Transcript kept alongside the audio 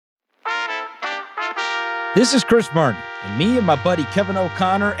This is Chris Martin, and me and my buddy Kevin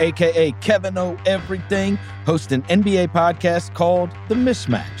O'Connor, a.k.a. Kevin O Everything, host an NBA podcast called The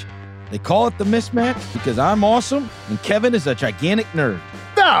Mismatch. They call it The Mismatch because I'm awesome and Kevin is a gigantic nerd.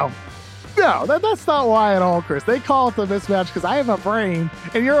 No, that's not why at all, Chris. They call it The Mismatch because I have a brain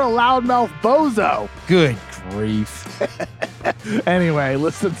and you're a loudmouth bozo. Good grief. Anyway,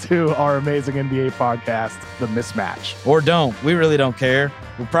 listen to our amazing NBA podcast, The Mismatch. Or don't. We really don't care.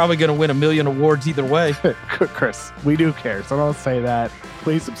 We're probably going to win 1 million awards either way. Chris, we do care, so don't say that.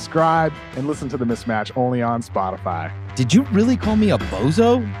 Please subscribe and listen to The Mismatch only on Spotify. Did you really call me a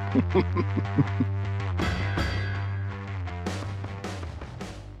bozo?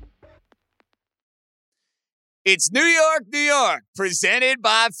 It's New York, New York, presented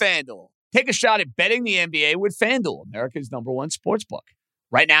by FanDuel. Take a shot at betting the NBA with FanDuel, America's #1 sportsbook.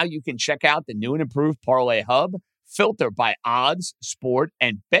 Right now, you can check out the new and improved Parlay Hub, filter by odds, sport,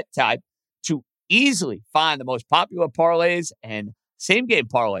 and bet type to easily find the most popular parlays and same-game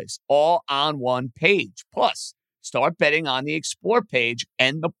parlays all on one page. Plus, start betting on the Explore page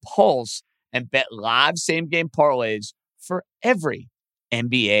and the Pulse and bet live same-game parlays for every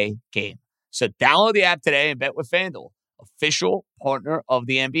NBA game. So download the app today and bet with FanDuel, official partner of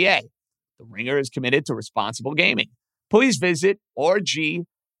the NBA. The Ringer is committed to responsible gaming. Please visit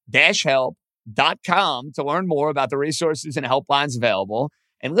rg-help.com to learn more about the resources and helplines available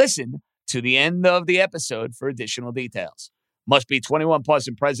and listen to the end of the episode for additional details. Must be 21 plus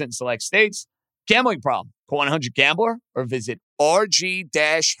and present in select states. Gambling problem? Call 1-800-GAMBLER or visit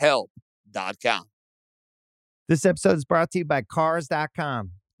rg-help.com. This episode is brought to you by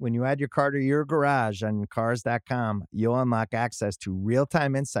Cars.com. When you add your car to your garage on Cars.com, you'll unlock access to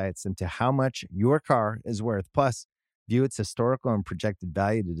real-time insights into how much your car is worth. Plus, view its historical and projected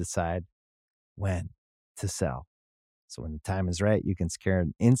value to decide when to sell. So when the time is right, you can secure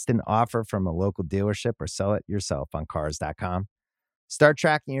an instant offer from a local dealership or sell it yourself on Cars.com. Start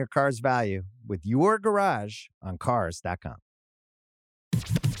tracking your car's value with your garage on Cars.com.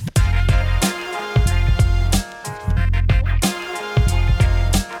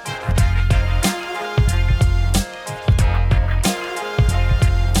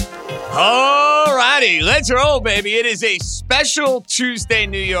 All righty, let's roll, baby. It is a special Tuesday,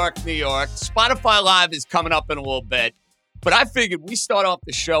 New York, New York. Spotify Live is coming up in a little bit, but I figured we start off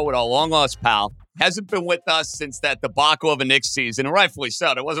the show with our long-lost pal. Hasn't been with us since that debacle of a Knicks season, and rightfully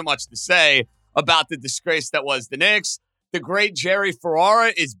so. There wasn't much to say about the disgrace that was the Knicks. The great Jerry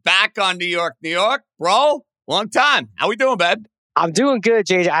Ferrara is back on New York, New York. Bro, long time. How we doing, babe? I'm doing good,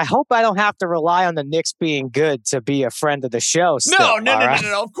 JJ. I hope I don't have to rely on the Knicks being good to be a friend of the show. No.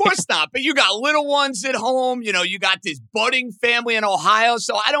 Of course not. But you got little ones at home. You know, you got this budding family in Ohio.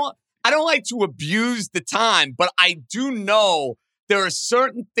 So I don't like to abuse the time, but I do know there are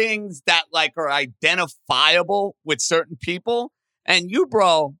certain things that are identifiable with certain people. And you,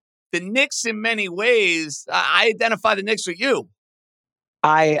 bro, the Knicks in many ways, I identify the Knicks with you.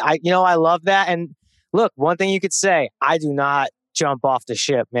 I love that. And look, one thing you could say, I do not jump off the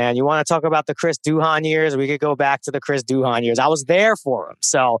ship, man. You want to talk about the Chris Duhon years? We could go back to the Chris Duhon years. I was there for him.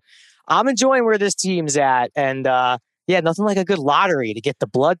 So I'm enjoying where this team's at. And nothing like a good lottery to get the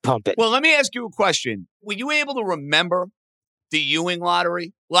blood pumping. Well, let me ask you a question. Were you able to remember the Ewing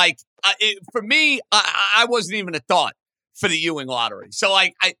lottery? For me, I wasn't even a thought for the Ewing lottery. So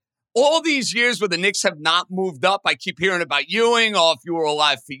all these years where the Knicks have not moved up, I keep hearing about Ewing. Oh, if you were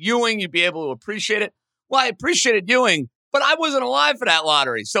alive for Ewing, you'd be able to appreciate it. Well, I appreciated Ewing, but I wasn't alive for that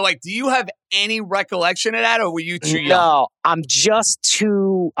lottery. So, do you have any recollection of that, or were you too young? No, I'm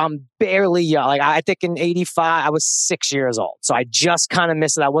barely young. I think in 85, I was 6 years old. So I just kind of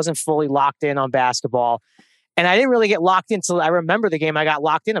missed it. I wasn't fully locked in on basketball. And I didn't really get locked in until I remember the game I got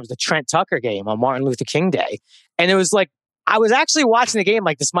locked in. It was the Trent Tucker game on Martin Luther King Day. And it was I was actually watching the game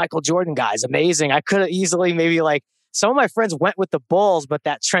this Michael Jordan guy is amazing. I could have easily maybe some of my friends went with the Bulls, but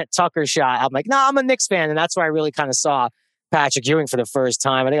that Trent Tucker shot, I'm I'm a Knicks fan. And that's where I really kind of saw Patrick Ewing for the first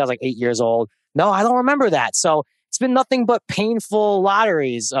time. I think I was 8 years old. No, I don't remember that. So it's been nothing but painful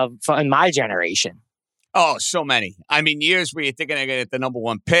lotteries in my generation. Oh, so many. I mean, years where you're thinking they're going to get the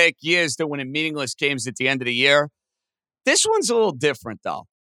 #1 pick, years they're winning meaningless games at the end of the year. This one's a little different, though.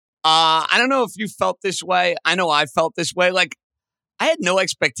 I don't know if you felt this way. I know I felt this way. I had no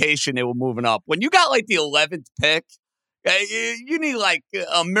expectation they were moving up. When you got the 11th pick, you need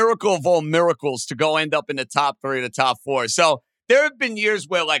a miracle of all miracles to go end up in the top 3 or the top 4. So there have been years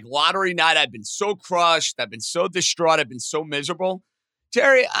where lottery night, I've been so crushed. I've been so distraught. I've been so miserable.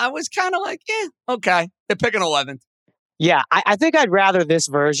 Jerry, I was kind of okay, they're picking 11th. Yeah, I think I'd rather this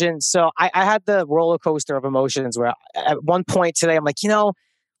version. So I had the roller coaster of emotions where at one point today, I'm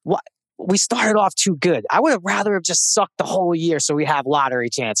what we started off too good. I would have rather have just sucked the whole year so we have lottery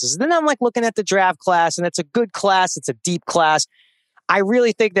chances. Then I'm like looking at the draft class, and it's a good class. It's a deep class. I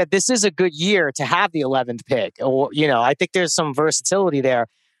really think that this is a good year to have the 11th pick. Or, I think there's some versatility there.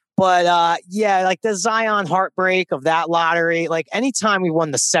 But yeah, like the Zion heartbreak of that lottery, like anytime we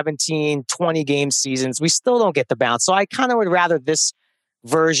won the 17, 20 game seasons, we still don't get the bounce. So I kind of would rather this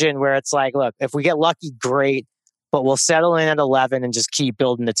version where it's like, look, if we get lucky, great, but we'll settle in at 11 and just keep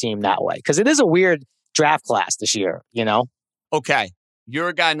building the team that way. Because it is a weird draft class this year, Okay. You're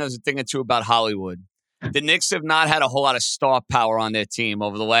a guy who knows a thing or two about Hollywood. The Knicks have not had a whole lot of star power on their team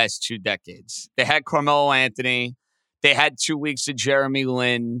over the last 2 decades. They had Carmelo Anthony. They had 2 weeks of Jeremy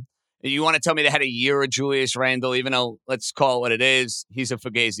Lin. You want to tell me they had a year of Julius Randle, even though, let's call it what it is, he's a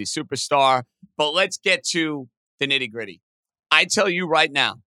Fugazi superstar. But let's get to the nitty-gritty. I tell you right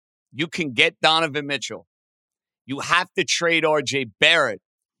now, you can get Donovan Mitchell. You have to trade R.J. Barrett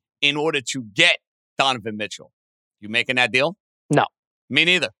in order to get Donovan Mitchell. You making that deal? No. Me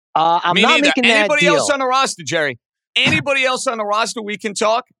neither. I'm not making that deal. Anybody else on the roster, Jerry? Anybody else on the roster we can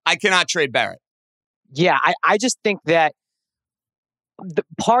talk? I cannot trade Barrett. Yeah, I just think that the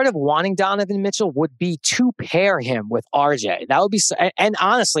part of wanting Donovan Mitchell would be to pair him with RJ. That would be, and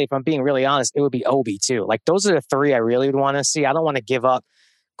honestly, if I'm being really honest, it would be Obi too. Like those are the 3 I really would want to see. I don't want to give up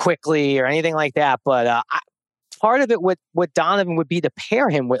quickly or anything like that. But part of it with Donovan would be to pair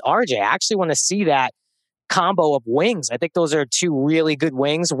him with RJ. I actually want to see that combo of wings. I think those are 2 really good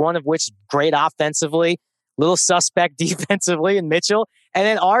wings, one of which is great offensively, little suspect defensively in Mitchell, and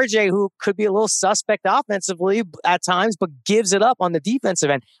then RJ, who could be a little suspect offensively at times, but gives it up on the defensive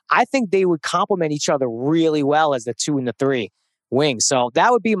end. I think they would complement each other really well as the 2 and the 3 wings. So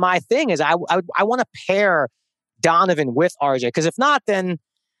that would be my thing is I want to pair Donovan with RJ, because if not, then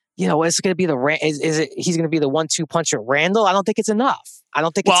it's going to be he's going to be the 1-2 punch at Randall? I don't think it's enough.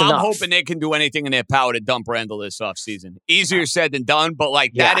 It's enough. I'm hoping they can do anything in their power to dump Randall this offseason. Easier said than done, but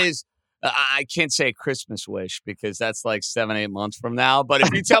that is, I can't say a Christmas wish because that's like 7-8 months from now. But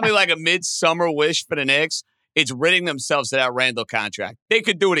if you tell me like a midsummer wish for the Knicks, it's ridding themselves of that Randall contract. They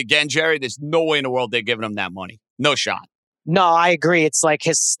could do it again, Jerry. There's no way in the world they're giving him that money. No shot. No, I agree. It's like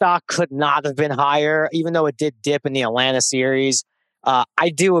his stock could not have been higher, even though it did dip in the Atlanta series. I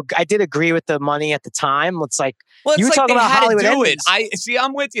did agree with the money at the time. It's like you were talking about Hollywood endings.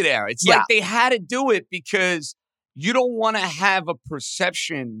 I'm with you there. It's like they had to do it because you don't want to have a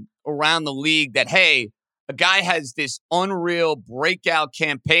perception around the league that, hey, a guy has this unreal breakout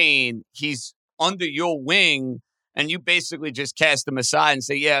campaign. He's under your wing, and you basically just cast him aside and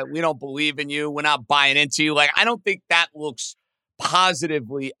say, yeah, we don't believe in you. We're not buying into you. Like, I don't think that looks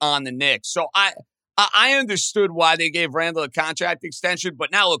positively on the Knicks. So I understood why they gave Randall a contract extension,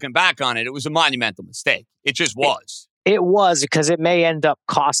 but now looking back on it, it was a monumental mistake. It just was. It was, because it may end up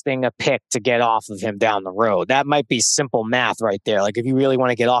costing a pick to get off of him down the road. That might be simple math right there. Like if you really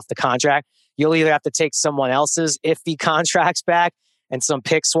want to get off the contract, you'll either have to take someone else's iffy contracts back and some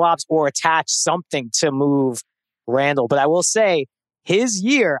pick swaps or attach something to move Randall. But I will say, his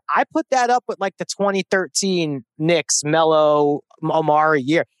year, I put that up with like the 2013 Knicks Melo Amari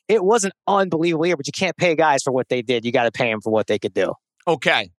year. It was an unbelievable year, but you can't pay guys for what they did. You got to pay them for what they could do.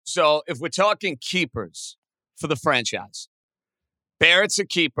 Okay, so if we're talking keepers for the franchise, Barrett's a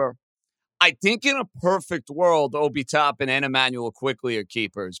keeper. I think in a perfect world, Obi Toppin and Emmanuel Quickley are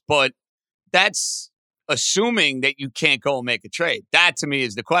keepers, but that's assuming that you can't go and make a trade. That, to me,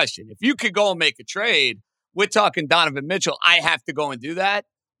 is the question. If you could go and make a trade, we're talking Donovan Mitchell. I have to go and do that.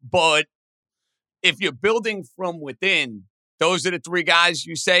 But if you're building from within, those are the 3 guys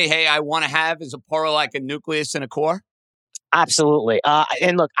you say, hey, I want to have as a part of like a nucleus and a core? Absolutely.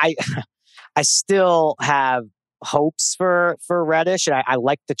 And look, I still have hopes for Reddish. And I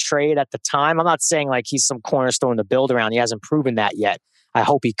like the trade at the time. I'm not saying like he's some cornerstone to build around. He hasn't proven that yet. I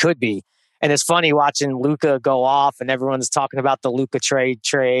hope he could be. And it's funny watching Luka go off and everyone's talking about the Luka trade.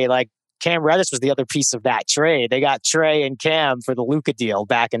 Like Cam Reddish was the other piece of that trade. They got Trey and Cam for the Luka deal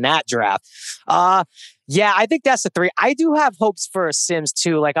back in that draft. Yeah, I think that's the 3. I do have hopes for Sims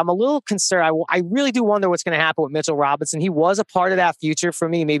too. Like I'm a little concerned. I really do wonder what's going to happen with Mitchell Robinson. He was a part of that future for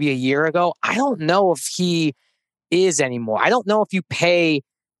me maybe a year ago. I don't know if he is anymore. I don't know if you pay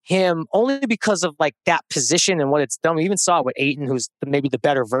him only because of like that position and what it's done. We even saw it with Ayton, who's maybe the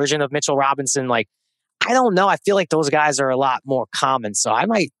better version of Mitchell Robinson. Like, I don't know. I feel like those guys are a lot more common. So I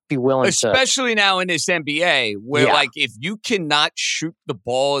might be willing especially now in this NBA where like if you cannot shoot the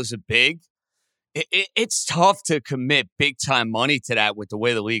ball as a big, it's tough to commit big time money to that with the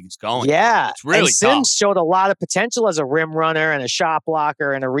way the league is going. Yeah. It's really and Sims showed a lot of potential as a rim runner and a shot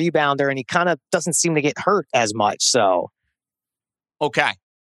blocker and a rebounder, and he kind of doesn't seem to get hurt as much. So, okay.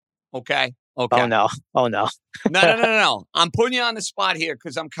 Okay. Okay. Oh no. No. I'm putting you on the spot here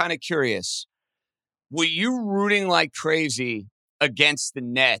because I'm kind of curious. Were you rooting like crazy against the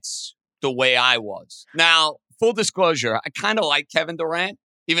Nets the way I was? Now, full disclosure, I kind of like Kevin Durant,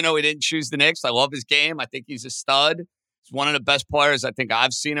 even though he didn't choose the Knicks. I love his game. I think he's a stud. He's one of the best players I think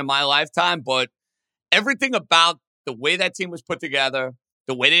I've seen in my lifetime. But everything about the way that team was put together,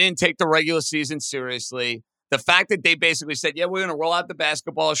 the way they didn't take the regular season seriously, the fact that they basically said, yeah, we're going to roll out the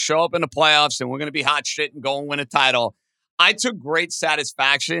basketball, show up in the playoffs, and we're going to be hot shit and go and win a title. I took great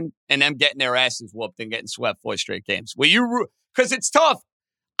satisfaction in them getting their asses whooped and getting swept 4 straight games. Because it's tough.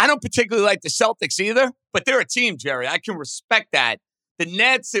 I don't particularly like the Celtics either, but they're a team, Jerry. I can respect that. The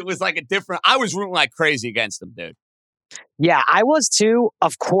Nets, it was like I was rooting like crazy against them, dude. Yeah, I was too,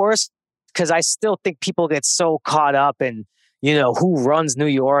 of course, because I still think people get so caught up in, who runs New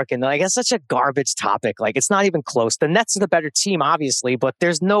York. And like, it's such a garbage topic. Like, it's not even close. The Nets are the better team, obviously, but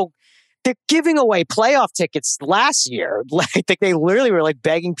they're giving away playoff tickets last year. Like, they literally were like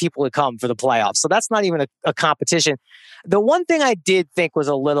begging people to come for the playoffs. So that's not even a competition. The one thing I did think was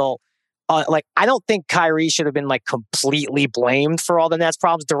a little, I don't think Kyrie should have been like completely blamed for all the Nets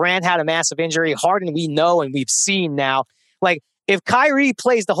problems. Durant had a massive injury. Harden, we know and we've seen now. Like, if Kyrie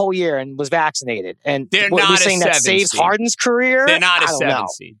plays the whole year and was vaccinated, and they're not saying that saves Harden's career, they're not a 7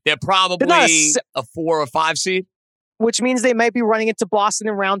 seed. They're probably a 4 or 5 seed. Which means they might be running into Boston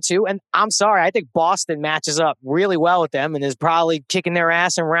in round 2. And I'm sorry, I think Boston matches up really well with them and is probably kicking their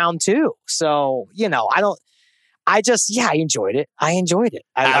ass in round 2. So, I enjoyed it.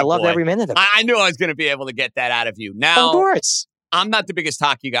 I loved every minute of it. I knew I was going to be able to get that out of you. Now, of course, I'm not the biggest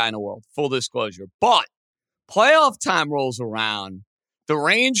hockey guy in the world, full disclosure, but playoff time rolls around. The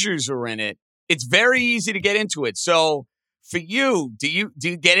Rangers are in it. It's very easy to get into it. So, for you, do you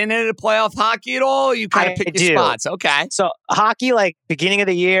get into the playoff hockey at all? Or you kind of pick your spots. Okay. So hockey, like beginning of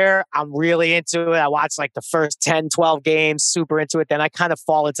the year, I'm really into it. I watch like the first 10, 12 games, super into it. Then I kind of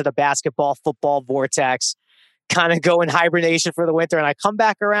fall into the basketball, football vortex, kind of go in hibernation for the winter. And I come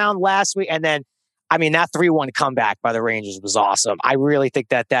back around last week. And then, that 3-1 comeback by the Rangers was awesome. I really think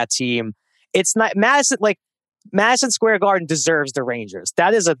that team, it's not Madison Square Garden deserves the Rangers.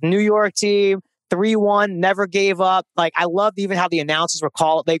 That is a New York team. 3-1, never gave up. Like, I loved even how the announcers were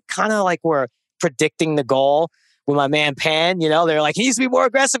called. They kind of like were predicting the goal with my man Pan. They're like, he needs to be more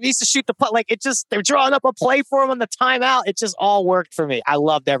aggressive. He needs to shoot the puck. Like, they're drawing up a play for him on the timeout. It just all worked for me. I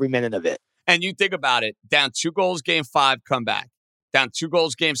loved every minute of it. And you think about it, down 2 goals, game 5, come back. Down 2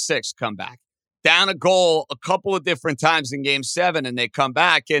 goals, game 6, come back. Down a goal a couple of different times in game 7, and they come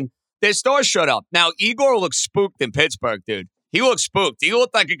back, and their stars shut up. Now, Igor looks spooked in Pittsburgh, dude. He looked spooked. He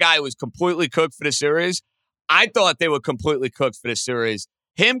looked like a guy who was completely cooked for the series. I thought they were completely cooked for the series.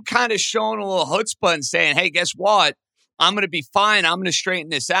 Him kind of showing a little chutzpah and saying, hey, guess what? I'm going to be fine. I'm going to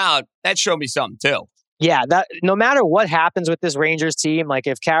straighten this out. That showed me something, too. Yeah, that no matter what happens with this Rangers team, like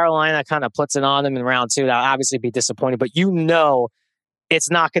if Carolina kind of puts it on them in round 2, that'll obviously be disappointing. But it's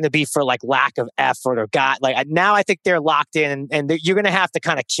not going to be for like lack of effort or now I think they're locked in and you're going to have to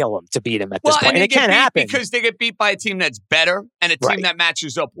kind of kill them to beat them at this point. And it can't happen because they get beat by a team that's better and a team that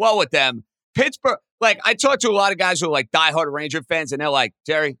matches up well with them. Pittsburgh, like I talked to a lot of guys who are like diehard Ranger fans and they're like,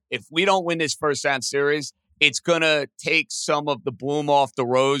 Jerry, if we don't win this first round series, it's going to take some of the bloom off the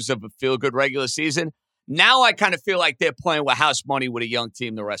rose of a feel-good regular season. Now I kind of feel like they're playing with house money with a young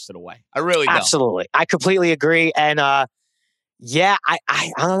team the rest of the way. I really do. Absolutely. I completely agree. And, yeah, I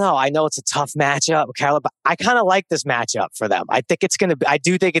don't know. I know it's a tough matchup, Carolina, but I kind of like this matchup for them. I think it's going to be, I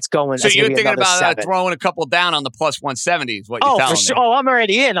do think it's going. So you're thinking about throwing a couple down on the plus 170 is what you're telling me. For sure. Oh, I'm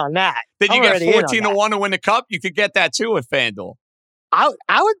already in on that. Then you get 14-1 to win the cup. You could get that too with FanDuel. I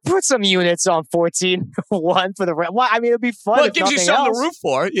would put some units on 14-1 for the. Well, it'd be fun. Well, it gives you something to root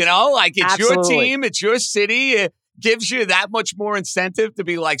for. Like it's your team, it's your city. It gives you that much more incentive to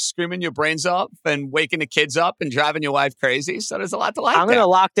be like screaming your brains up and waking the kids up and driving your wife crazy. So there's a lot to like. I'm going to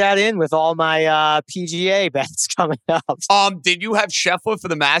lock that in with all my PGA bets coming up. Did you have Scheffler for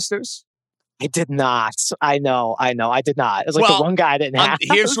the Masters? I did not. I know. I did not. It was like the one guy I didn't have.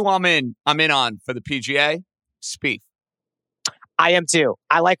 Here's who I'm in. I'm in on for the PGA. Spieth. I am too.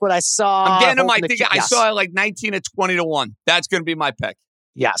 I like what I saw. I'm getting him. I saw it like 19 to 20 to 1. That's going to be my pick.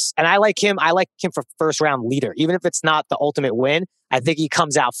 Yes. And I like him. I like him for first round leader. Even if it's not the ultimate win, I think he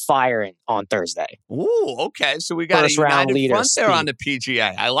comes out firing on Thursday. Ooh, okay. So we got a united front there on the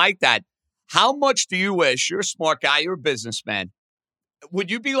PGA. I like that. How much do you wish, you're a smart guy, you're a businessman,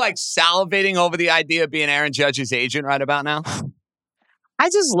 would you be like salivating over the idea of being Aaron Judge's agent right about now? I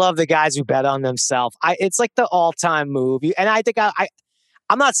just love the guys who bet on themselves. It's like the all-time move. And I think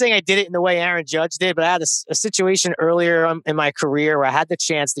I'm not saying I did it in the way Aaron Judge did, but I had a situation earlier in my career where I had the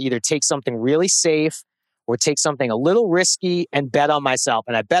chance to either take something really safe or take something a little risky and bet on myself.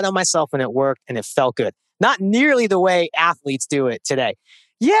 And I bet on myself and it worked and it felt good. Not nearly the way athletes do it today.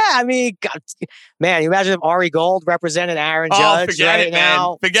 Yeah, I mean, God, man, you imagine if Ari Gold represented Aaron Judge forget right it,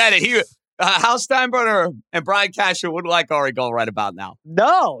 now. Man. Forget it. Hal Steinbrenner and Brian Casher wouldn't like Ari Gold right about now.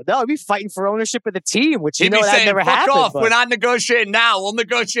 No, he'd be fighting for ownership of the team, which He'd be that saying, never fuck happened. off. But We're not negotiating now. We'll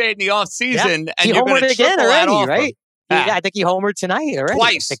negotiate in the offseason. yeah. And he you're going homered to again already, right? Yeah. I think he homered tonight already.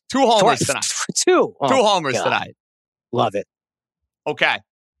 Twice. 2 homers tonight. 2. Oh, 2 homers God. tonight. Love it. Okay.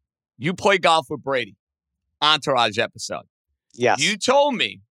 You play golf with Brady. Entourage episode. Yes. You told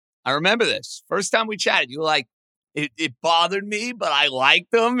me, I remember this. First time we chatted, you were like, it bothered me, but I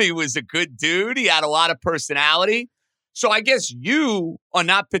liked him. He was a good dude. He had a lot of personality. So I guess you are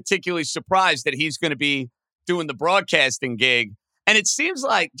not particularly surprised that he's going to be doing the broadcasting gig. And it seems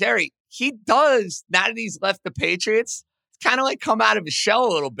like, Jerry, he does, now that he's left the Patriots, kind of like come out of his shell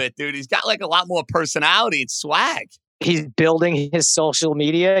a little bit, dude. He's got like a lot more personality and swag. He's building his social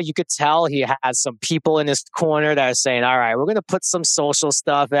media. You could tell he has some people in his corner that are saying, all right, we're going to put some social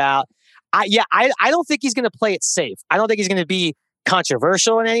stuff out. I don't think he's going to play it safe. I don't think he's going to be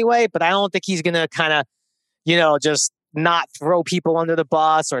controversial in any way, but I don't think he's going to kind of, just not throw people under the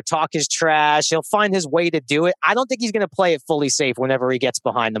bus or talk his trash. He'll find his way to do it. I don't think he's going to play it fully safe whenever he gets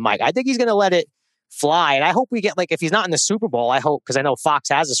behind the mic. I think he's going to let it fly. And I hope we get, if he's not in the Super Bowl, I hope, because I know Fox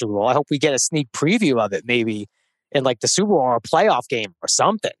has a Super Bowl, I hope we get a sneak preview of it maybe in the Super Bowl or a playoff game or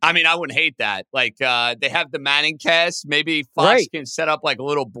something. I mean, I wouldn't hate that. They have the Manning cast. Maybe Fox can set up a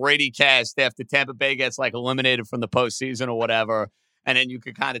little Brady cast after Tampa Bay gets eliminated from the postseason or whatever. And then you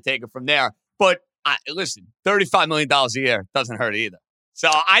could kind of take it from there. But listen, $35 million a year doesn't hurt either. So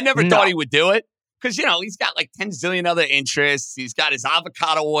I never thought he would do it because, he's got 10 zillion other interests. He's got his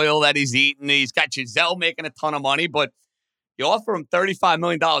avocado oil that he's eating. He's got Giselle making a ton of money. But you offer him $35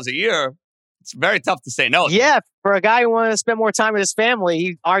 million a year, it's very tough to say no. Yeah, for a guy who wanted to spend more time with his family,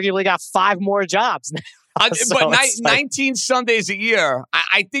 he arguably got 5 more jobs. But 19 Sundays a year,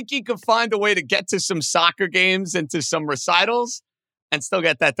 I think he could find a way to get to some soccer games and to some recitals and still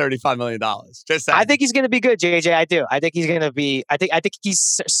get that $35 million. I think he's going to be good, JJ. I do. I think he's going to be. I think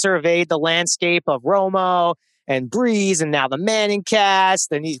he's surveyed the landscape of Romo and Breeze and now the Manning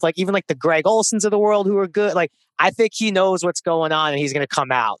cast and he's even the Greg Olsons of the world who are good. I think he knows what's going on and he's going to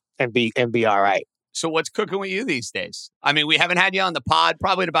come out and be all right. So what's cooking with you these days? I mean, we haven't had you on the pod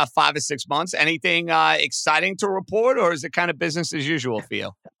probably in about 5 or 6 months. Anything exciting to report, or is it kind of business as usual for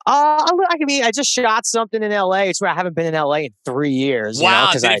you? I just shot something in LA. It's where I haven't been in LA in 3 years.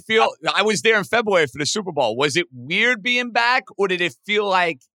 Wow. Did it feel, I was there in February for the Super Bowl. Was it weird being back, or did it feel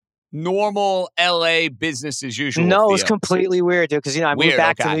like normal LA business as usual? No, it was completely weird, dude. Because, I moved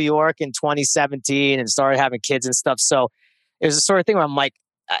back to New York in 2017 and started having kids and stuff. So it was the sort of thing where I'm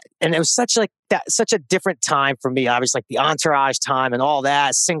and it was such a different time for me. Obviously, the entourage time and all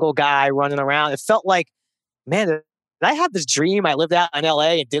that, single guy running around. It felt like, man, I had this dream. I lived out in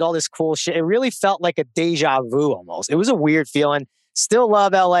LA and did all this cool shit. It really felt like a deja vu almost. It was a weird feeling. Still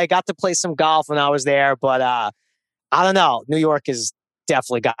love LA. Got to play some golf when I was there, but I don't know. New York has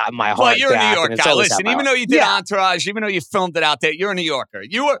definitely got my heart. Well, you're a back, New York guy. Listen, even though you did Entourage, even though you filmed it out there, you're a New Yorker.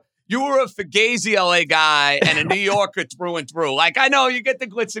 You were a Fugazi LA guy and a New Yorker through and through. I know you get the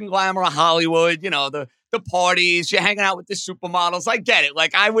glitz and glamour of Hollywood, the parties, you're hanging out with the supermodels. I get it.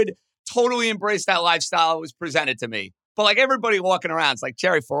 I would totally embrace that lifestyle that was presented to me. But everybody walking around, it's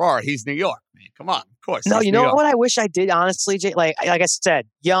Jerry Ferrara, he's New York, man. Come on, of course. No, you know what I wish I did, honestly, Jay? Like I said,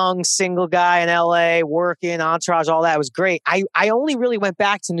 young, single guy in LA, working, entourage, all that was great. I only really went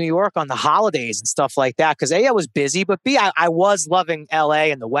back to New York on the holidays and stuff like that because A, I was busy, but B, I was loving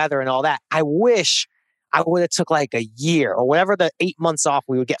LA and the weather and all that. I wish I would have took a year or whatever the 8 months off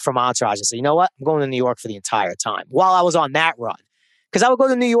we would get from entourage and say, you know what? I'm going to New York for the entire time while I was on that run. Because I would go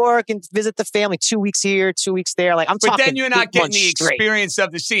to New York and visit the family 2 weeks here, 2 weeks there. I'm talking. But then you're not getting the straight experience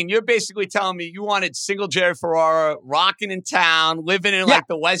of the scene. You're basically telling me you wanted single Jerry Ferrara, rocking in town, living in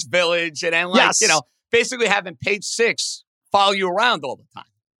the West Village, and then basically having Page Six follow you around all the time.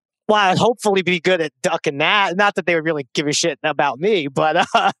 Well, I'd hopefully be good at ducking that. Not that they would really give a shit about me, but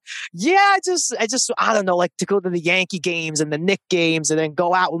I just I don't know, to go to the Yankee games and the Knick games and then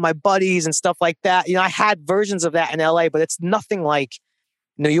go out with my buddies and stuff like that. I had versions of that in LA, but it's nothing like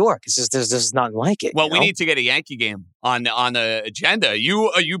New York. It's just there's nothing like it. Well, we need to get a Yankee game on the agenda. Are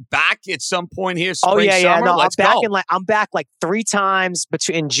you back at some point here? Spring, summer? No, Let's I'm go. back I'm back like 3 times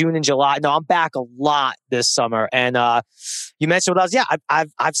between June and July. No, I'm back a lot this summer. And you mentioned what I was. Yeah,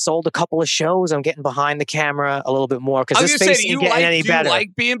 I've sold a couple of shows. I'm getting behind the camera a little bit more because this face ain't getting any better. Do you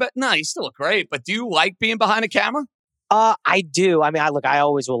like being? No, you still look great. But do you like being behind the camera? I do. I mean, I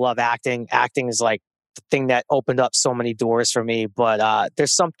always will love acting. Acting is like the thing that opened up so many doors for me. But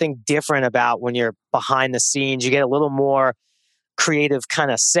there's something different about when you're behind the scenes. You get a little more creative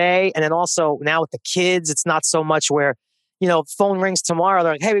kind of say. And then also now with the kids, it's not so much where, phone rings tomorrow.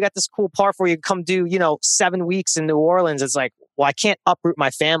 They're like, hey, we got this cool part for you. Come do, 7 weeks in New Orleans. It's like, well, I can't uproot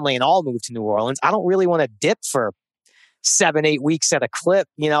my family and all move to New Orleans. I don't really want to dip for 7-8 weeks at a clip.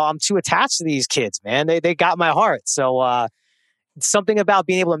 I'm too attached to these kids, man. They got my heart. So something about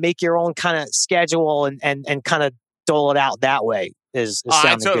being able to make your own kind of schedule and kind of dole it out that way is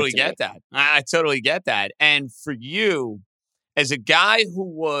I totally get that. I totally get that. And for you, as a guy who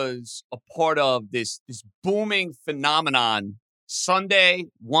was a part of this booming phenomenon, Sunday,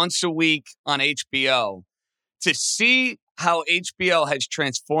 once a week on HBO, to see how HBO has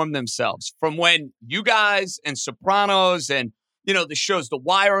transformed themselves from when you guys and Sopranos and, the shows The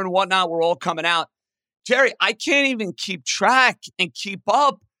Wire and whatnot were all coming out. Jerry, I can't even keep track and keep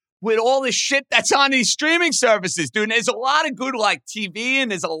up with all the shit that's on these streaming services, dude. And there's a lot of good TV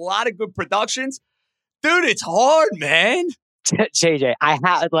and there's a lot of good productions. Dude, it's hard, man. JJ, I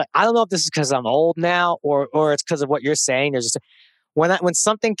don't know if this is because I'm old now or it's because of what you're saying. There's just when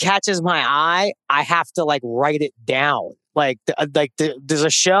something catches my eye, I have to write it down. There's a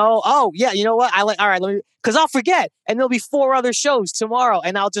show. Oh yeah, you know what? All right, because I'll forget, and there'll be 4 other shows tomorrow,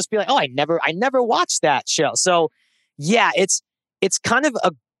 and I'll just be like, oh, I never watched that show. So yeah, it's kind of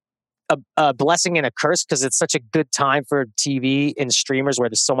a blessing and a curse because it's such a good time for TV and streamers where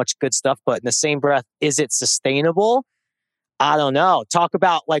there's so much good stuff. But in the same breath, is it sustainable? I don't know. Talk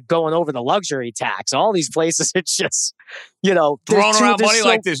about going over the luxury tax. All these places, it's just, throwing around money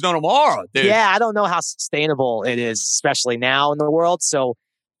like there's no tomorrow, dude. Yeah, I don't know how sustainable it is, especially now in the world. So,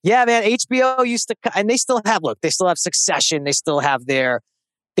 yeah, man, HBO used to, and they still have Succession. They still have their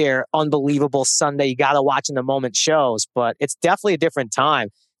unbelievable Sunday, you got to watch in the moment shows, but it's definitely a different time.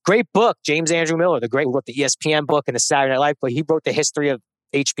 Great book, James Andrew Miller, the ESPN book and the Saturday Night Live book. He wrote the history of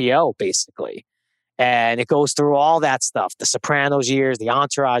HBO, basically. And it goes through all that stuff, the Sopranos years, the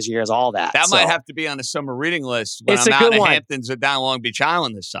Entourage years, all that. That might have to be on the summer reading list when I'm out in the Hamptons or down Long Beach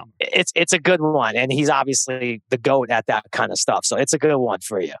Island this summer. It's a good one. And he's obviously the GOAT at that kind of stuff. So it's a good one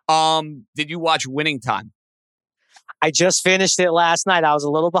for you. Did you watch Winning Time? I just finished it last night. I was a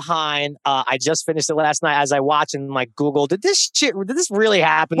little behind. I just finished it last night as I watched and Google, did this really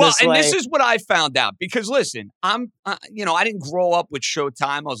happen this way? Well, and this is what I found out because listen, I didn't grow up with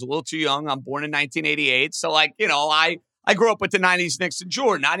Showtime. I was a little too young. I'm born in 1988. So I grew up with the 90s Knicks and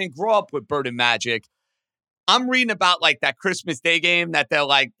Jordan. I didn't grow up with Bird and Magic. I'm reading about that Christmas Day game that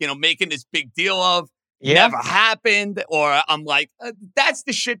they're making this big deal of. Yeah. Never happened. Or I'm that's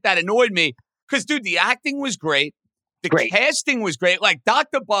the shit that annoyed me because dude, the acting was great. The casting was great.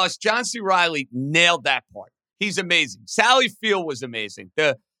 Dr. Boss, John C. Reilly nailed that part. He's amazing. Sally Field was amazing.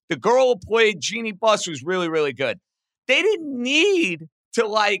 The girl who played Jeannie Buss was really, really good. They didn't need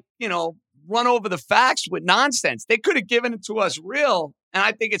to run over the facts with nonsense. They could have given it to us real, and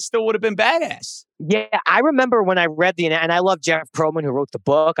I think it still would have been badass. Yeah, I remember when I read and I love Jeff Probman, who wrote the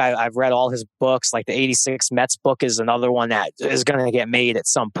book. I've read all his books. The 86 Mets book is another one that is going to get made at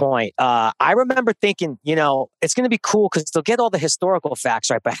some point. I remember thinking, it's going to be cool because they'll get all the historical facts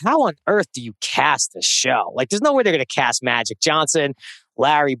right, but how on earth do you cast this show? There's no way they're going to cast Magic Johnson,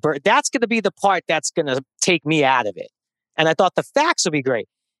 Larry Bird. That's going to be the part that's going to take me out of it. And I thought the facts would be great.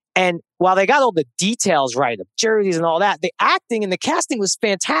 And while they got all the details right of jerseys and all that, the acting and the casting was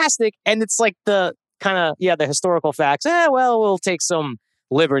fantastic. And it's the kind of, the historical facts. We'll take some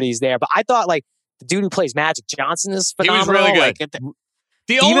liberties there. But I thought the dude who plays Magic Johnson is phenomenal. He was really good.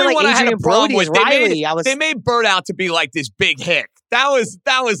 The only one I had a problem with, they made Bird out to be this big hick. That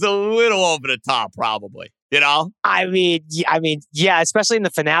was a little over the top, probably. I mean, yeah, especially in the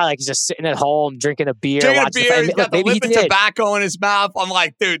finale, he's just sitting at home drinking a beer. He's got the lip of tobacco in his mouth. I'm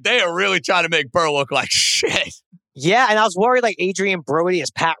dude, they are really trying to make Bird look like shit. Yeah, and I was worried Adrian Brody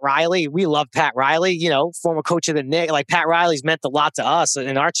as Pat Riley. We love Pat Riley, former coach of the Knicks. Pat Riley's meant a lot to us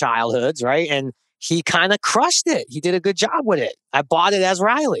in our childhoods, right? And he kind of crushed it. He did a good job with it. I bought it as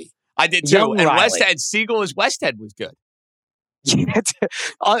Riley. I did too. And Westhead, Siegel as Westhead was good.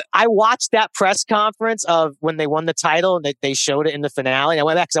 I watched that press conference of when they won the title and they showed it in the finale. And I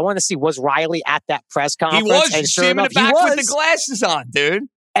went back because I wanted to see, was Riley at that press conference? He was. And you sure see him enough, in the back he was. with the glasses on, dude.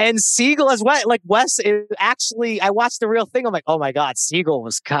 And Siegel as well. Like Wes is actually, I watched the real thing. I'm like, oh my God, Siegel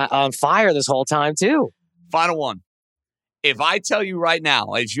was on fire this whole time too. Final one. If I tell you right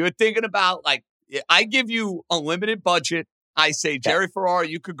now, as you're thinking about, like, I give you unlimited budget. I say, Jerry Ferrara,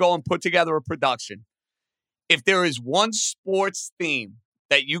 you could go and put together a production. If there is one sports theme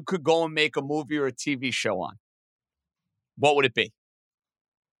that you could go and make a movie or a TV show on, what would it be?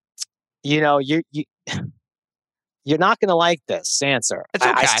 You know, you're not going to like this answer. It's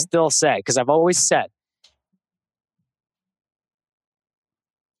okay. I still say, because I've always said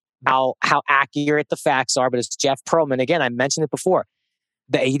how accurate the facts are, but it's Jeff Pearlman. Again, I mentioned it before.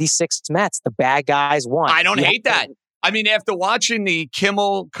 The 86 Mets, the bad guys won. I don't hate that. I mean, after watching the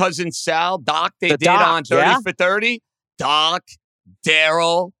Kimmel, Cousin Sal doc they did on 30 for 30, Doc,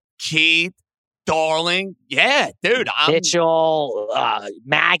 Daryl, Keith, Darling. Yeah, dude. Mitchell,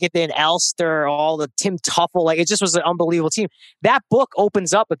 Magadan, Elster, all the Tim Tuffle. Like, it just was an unbelievable team. That book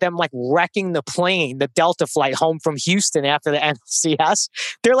opens up with them like wrecking the plane, the Delta flight home from Houston after the NLCS.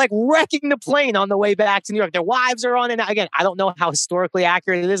 They're like wrecking the plane on the way back to New York. Their wives are on it. Again, I don't know how historically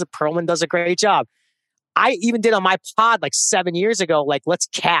accurate it is. Perlman does a great job. I even did on my pod like 7 years ago, like, let's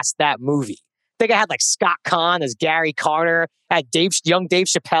cast that movie. I think I had like Scott Conn as Gary Carter, I had young Dave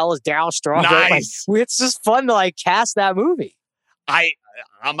Chappelle as Darryl Strawberry. Nice. Like, it's just fun to like cast that movie. I'm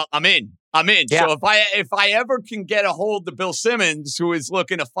in. Yeah. So if I ever can get a hold of Bill Simmons, who is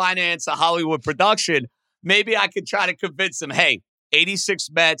looking to finance a Hollywood production, maybe I could try to convince him, hey, 86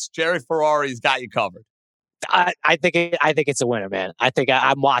 Mets, Jerry Ferrari's got you covered. I think it's a winner, man. I think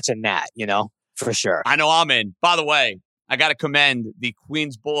I'm watching that, you know. For sure. I know I'm in. By the way, I got to commend the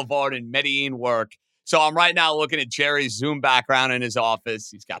Queens Boulevard and Medellin work. So I'm right now looking at Jerry's Zoom background in his office.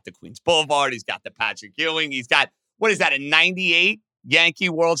 He's got the Queens Boulevard. He's got the Patrick Ewing. He's got, what is that, a 98 Yankee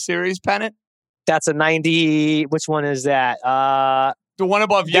World Series pennant? That's a 90. Which one is that? The one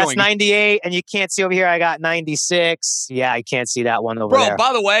above Ewing. That's 98. And you can't see over here, I got 96. Yeah, I can't see that one over there. Bro,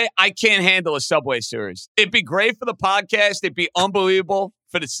 by the way, I can't handle a Subway Series. It'd be great for the podcast. It'd be unbelievable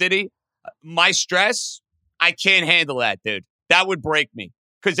for the city. My stress, I can't handle that, dude. That would break me.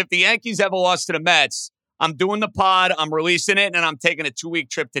 Because if the Yankees ever lost to the Mets, I'm doing the pod, I'm releasing it, and I'm taking a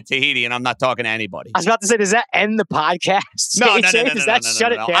 2-week trip to Tahiti, and I'm not talking to anybody. I was about to say, does that end the podcast? No. Does that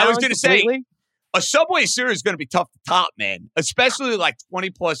shut it down? I was going to say, completely? a Subway Series is going to be tough to top, man. Especially like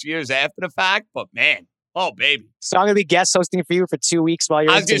 20-plus years after the fact. But, man, oh, baby. So I'm going to be guest hosting for you for 2 weeks while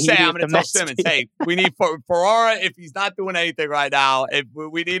you're in Tahiti. I was going to say, I'm going to tell Simmons, hey, we need Ferrara. If he's not doing anything right now, I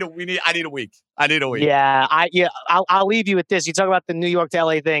need a week. I need a week. Yeah, I'll leave you with this. You talk about the New York to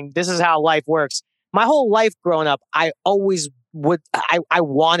LA thing. This is how life works. My whole life growing up, I always I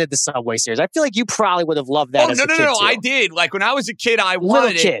wanted the Subway Series. I feel like you probably would have loved that. No. I did. Like when I was a kid, I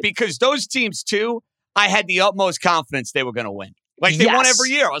wanted it because those teams too, I had the utmost confidence they were going to win. Like they won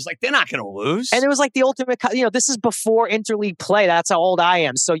every year. I was like, they're not going to lose. And it was like the ultimate, this is before interleague play. That's how old I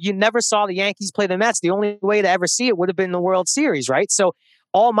am. So you never saw the Yankees play the Mets. The only way to ever see it would have been the World Series, right? So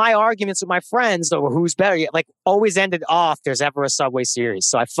all my arguments with my friends over who's better, like always ended off, there's ever a Subway Series.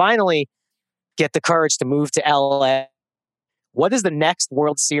 So I finally get the courage to move to LA. What is the next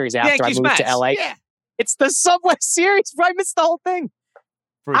World Series after Yankees, I move to LA? Yeah. It's the Subway Series. I missed the whole thing.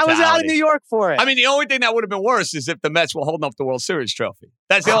 Brutality. I was out in New York for it. I mean, the only thing that would have been worse is if the Mets were holding up the World Series trophy.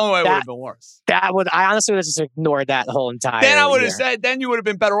 That's the only way it would have been worse. I honestly would have just ignored that whole entire Then I would have said, then you would have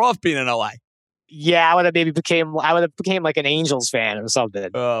been better off being in LA. Yeah, I would have became like an Angels fan or something.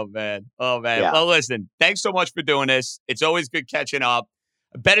 Oh, man. Yeah. Well, listen, thanks so much for doing this. It's always good catching up.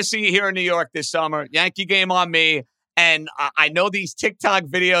 Better see you here in New York this summer. Yankee game on me. And I know these TikTok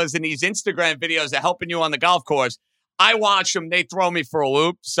videos and these Instagram videos are helping you on the golf course. I watch them. They throw me for a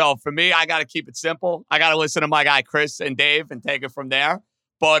loop. So for me, I got to keep it simple. I got to listen to my guy, Chris and Dave, and take it from there.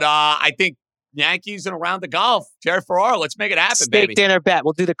 But I think Yankees and around the golf, Jerry Ferrara, let's make it happen, baby. Steak dinner bet.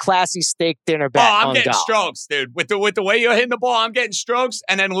 We'll do the classy steak dinner bet. Oh, I'm getting golf. Strokes, dude. With the way you're hitting the ball, I'm getting strokes,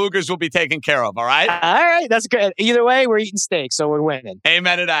 and then Lugers will be taken care of, all right? All right, that's good. Either way, we're eating steak, so we're winning.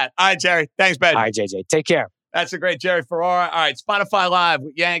 Amen to that. All right, Jerry. Thanks, Ben. All right, JJ. Take care. That's a great Jerry Ferrara. All right, Spotify Live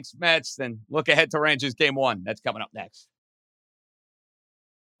with Yanks, Mets, then look ahead to Rangers Game 1. That's coming up next.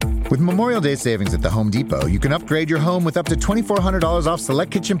 With Memorial Day savings at the Home Depot, you can upgrade your home with up to $2,400 off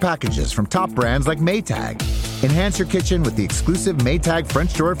select kitchen packages from top brands like Maytag. Enhance your kitchen with the exclusive Maytag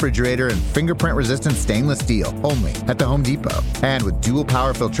French door refrigerator and fingerprint-resistant stainless steel, only at the Home Depot. And with dual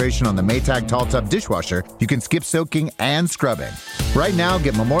power filtration on the Maytag Tall Tub dishwasher, you can skip soaking and scrubbing. Right now,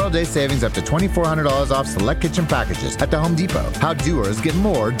 get Memorial Day savings up to $2,400 off select kitchen packages at the Home Depot. How doers get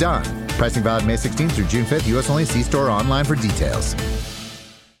more done. Pricing valid May 16th through June 5th. U.S. only. See store or online for details.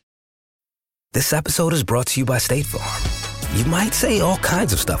 This episode is brought to you by State Farm. You might say all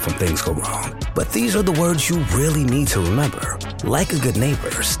kinds of stuff when things go wrong, but these are the words you really need to remember. Like a good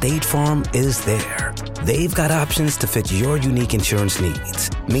neighbor, State Farm is there. They've got options to fit your unique insurance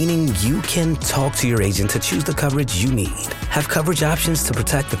needs, meaning you can talk to your agent to choose the coverage you need, have coverage options to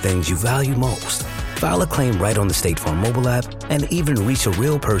protect the things you value most, file a claim right on the State Farm mobile app, and even reach a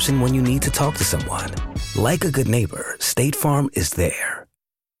real person when you need to talk to someone. Like a good neighbor, State Farm is there.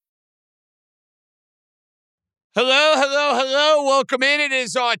 Hello, hello, hello. Welcome in. It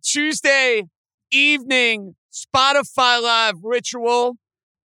is our Tuesday evening Spotify Live ritual.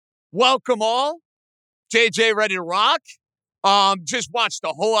 Welcome all. JJ ready to rock. Just watched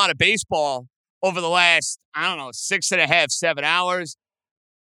a whole lot of baseball over the last, 6.5, 7 hours.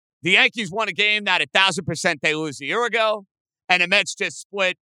 The Yankees won a game that 1,000% they lose a year ago, and the Mets just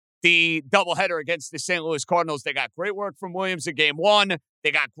split the doubleheader against the St. Louis Cardinals. They got great work from Williams in game one.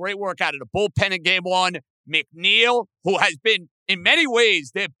 They got great work out of the bullpen in game one. McNeil, who has been, in many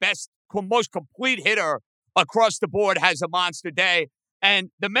ways, their best, most complete hitter across the board, has a monster day. And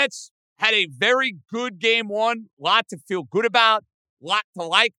the Mets had a very good game one, lot to feel good about, lot to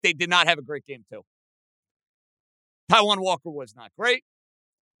like. They did not have a great game two. Taijuan Walker was not great.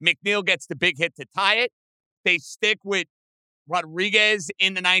 McNeil gets the big hit to tie it. They stick with Rodriguez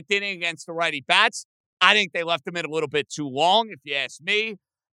in the ninth inning against the righty bats. I think they left him in a little bit too long, if you ask me.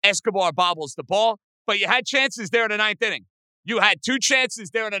 Escobar bobbles the ball. But you had chances there in the ninth inning. You had two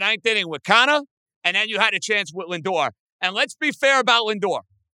chances there in the ninth inning with Kana, and then you had a chance with Lindor. And let's be fair about Lindor.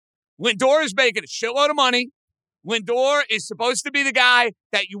 Lindor is making a shitload of money. Lindor is supposed to be the guy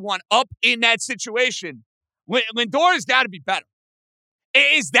that you want up in that situation. Lindor has got to be better.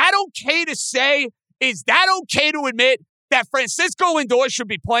 Is that okay to say? Is that okay to admit that Francisco Lindor should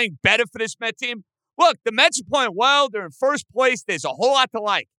be playing better for this Met team? Look, the Mets are playing well. They're in first place. There's a whole lot to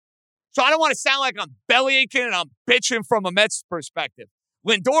like. So I don't want to sound like I'm bellyaching and I'm bitching from a Mets perspective.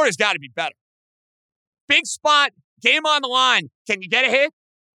 Lindor has got to be better. Big spot, game on the line. Can you get a hit?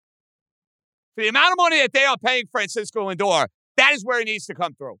 For the amount of money that they are paying Francisco Lindor, that is where he needs to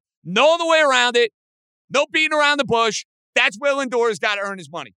come through. No other way around it. No beating around the bush. That's where Lindor has got to earn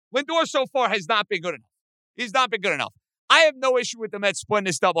his money. Lindor so far has not been good enough. He's not been good enough. I have no issue with the Mets splitting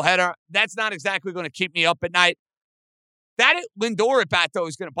this doubleheader. That's not exactly going to keep me up at night. That Lindor at bat, though,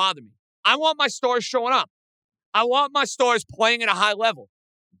 is going to bother me. I want my stars showing up. I want my stars playing at a high level.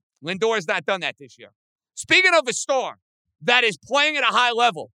 Lindor has not done that this year. Speaking of a star that is playing at a high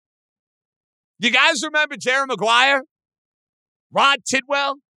level, you guys remember Jerry Maguire? Rod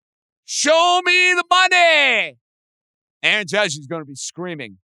Tidwell? Show me the money! Aaron Judge is going to be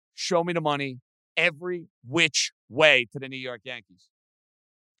screaming, show me the money, every which way to the New York Yankees.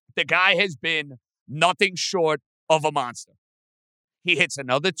 The guy has been nothing short of a monster. He hits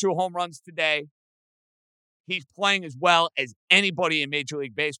another 2 home runs today. He's playing as well as anybody in Major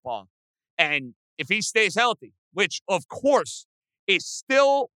League Baseball. And if he stays healthy, which, of course, is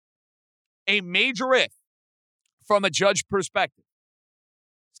still a major if from a Judge perspective.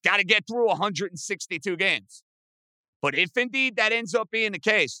 He's got to get through 162 games. But if indeed that ends up being the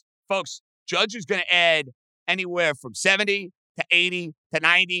case, folks, Judge is going to add anywhere from 70 to 80 to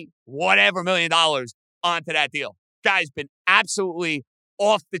 90, whatever $1 million onto that deal. Guy's been absolutely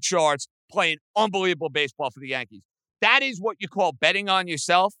off the charts, playing unbelievable baseball for the Yankees. That is what you call betting on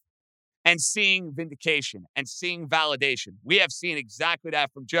yourself and seeing vindication and seeing validation. We have seen exactly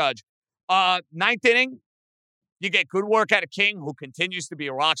that from Judge. Ninth inning, you get good work out of King, who continues to be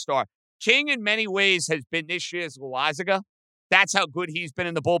a rock star. King, in many ways, has been this year's Loaisiga. That's how good he's been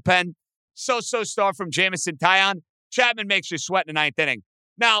in the bullpen. So-so start from Jameson Taillon. Chapman makes you sweat in the ninth inning.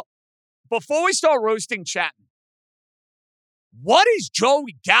 Now, before we start roasting Chapman, what is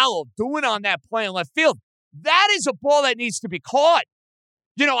Joey Gallo doing on that play in left field? That is a ball that needs to be caught.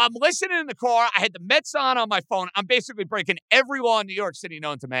 You know, I'm listening in the car. I had the Mets on my phone. I'm basically breaking every law in New York City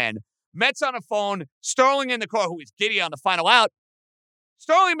known to man. Mets on a phone. Sterling in the car, who is giddy on the final out.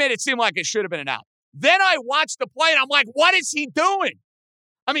 Sterling made it seem like it should have been an out. Then I watched the play, and I'm like, what is he doing?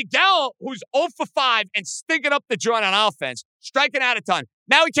 I mean, Gallo, who's 0 for 5 and stinking up the joint on offense, striking out a ton.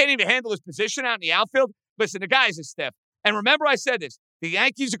 Now he can't even handle his position out in the outfield. Listen, the guys are stiff. And remember I said this. The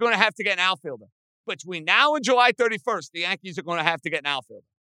Yankees are going to have to get an outfielder. Between now and July 31st, the Yankees are going to have to get an outfielder.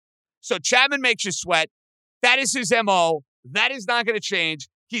 So Chapman makes you sweat. That is his MO. That is not going to change.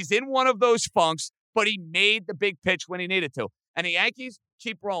 He's in one of those funks, but he made the big pitch when he needed to. And the Yankees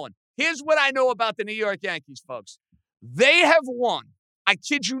keep rolling. Here's what I know about the New York Yankees, folks. They have won, I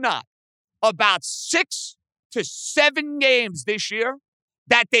kid you not, about 6 to 7 games this year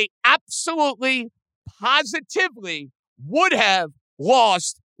that they absolutely, positively would have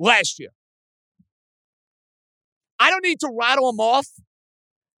lost last year. I don't need to rattle them off.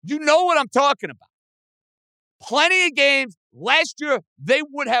 You know what I'm talking about. Plenty of games last year they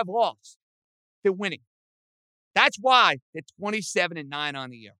would have lost. They're winning. That's why they're 27-9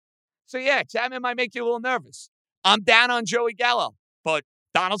 on the year. So, yeah, Chapman might make you a little nervous. I'm down on Joey Gallo, but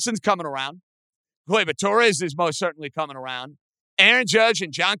Donaldson's coming around. Gleyber Torres is most certainly coming around. Aaron Judge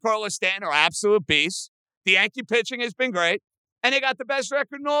and Giancarlo Stanton are absolute beasts. The Yankee pitching has been great. And they got the best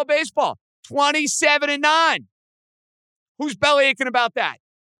record in all baseball, 27-9. Who's bellyaching about that?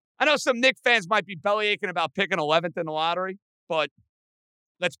 I know some Knicks fans might be bellyaching about picking 11th in the lottery, but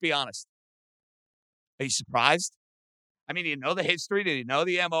let's be honest. Are you surprised? I mean, do you know the history? Do you know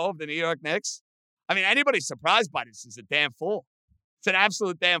the MO of the New York Knicks? I mean, anybody surprised by this is a damn fool. It's an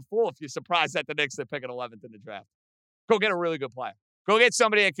absolute damn fool if you're surprised that the Knicks are picking 11th in the draft. Go get a really good player. Go get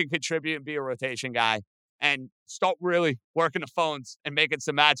somebody that can contribute and be a rotation guy and start really working the phones and making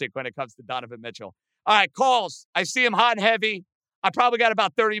some magic when it comes to Donovan Mitchell. All right, calls. I see him hot and heavy. I probably got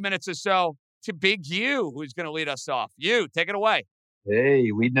about 30 minutes or so to Big U, who's going to lead us off. You, take it away. Hey,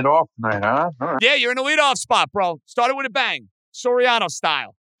 leading it off tonight, huh? All right. Yeah, you're in the leadoff spot, bro. Started with a bang. Soriano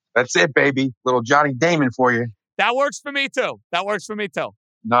style. That's it, baby. Little Johnny Damon for you. That works for me, too.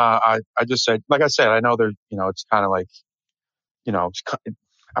 Nah, I just said, like I said, I know there's, it's kind of like,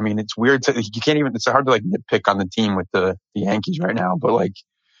 it's weird it's hard to like nitpick on the team with the Yankees right now, but like,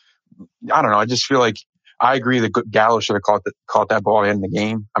 I don't know. I just feel like I agree that Gallo should have caught that ball in the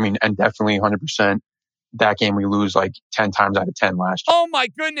game. I mean, and definitely 100% that game we lose like 10 times out of 10 last year. Oh my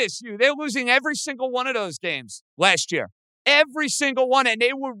goodness, they're losing every single one of those games last year. Every single one. And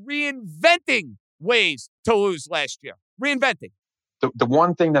they were reinventing ways to lose last year. Reinventing. The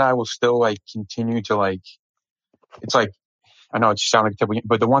one thing that I will still like continue to like, it's like, I know it sounds like typical,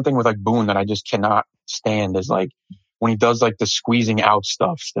 but the one thing with like Boone that I just cannot stand is like when he does like the squeezing out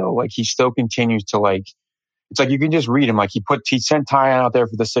stuff still, like he still continues to like, it's like you can just read him. Like he sent Tyon out there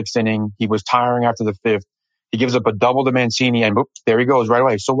for the 6th inning. He was tiring after the 5th. He gives up a double to Mancini and there he goes right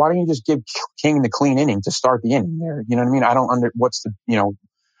away. So why don't you just give King the clean inning to start the inning there? You know what I mean? I don't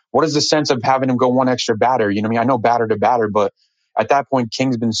what is the sense of having him go one extra batter? You know what I mean? I know batter to batter, but at that point,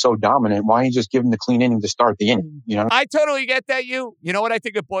 King's been so dominant. Why don't you just give him the clean inning to start the inning? You know? I totally get that. You know what I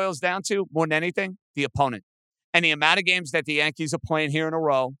think it boils down to more than anything? The opponent and the amount of games that the Yankees are playing here in a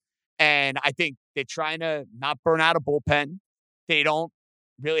row. And I think they're trying to not burn out a bullpen. They don't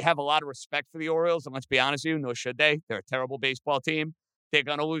really have a lot of respect for the Orioles. And let's be honest with you, nor should they. They're a terrible baseball team. They're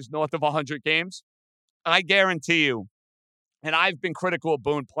going to lose north of 100 games. I guarantee you, and I've been critical of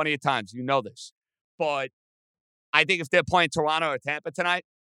Boone plenty of times. You know this. But I think if they're playing Toronto or Tampa tonight,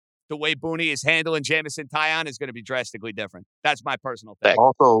 the way Booney is handling Jameson Taillon is going to be drastically different. That's my personal thing.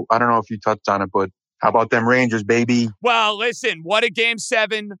 Also, I don't know if you touched on it, but how about them Rangers, baby? Well, listen, what a Game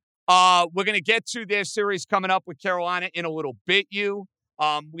 7. We're going to get to their series coming up with Carolina in a little bit,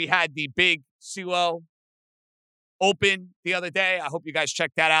 we had the big CeeLo Open the other day. I hope you guys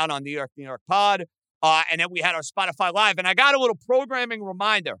checked that out on New York Pod. And then we had our Spotify Live. And I got a little programming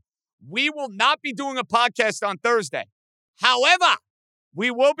reminder. We will not be doing a podcast on Thursday. However,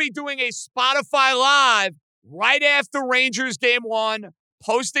 we will be doing a Spotify Live right after Rangers Game 1,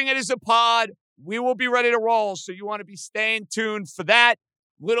 posting it as a pod. We will be ready to roll, so you want to be staying tuned for that.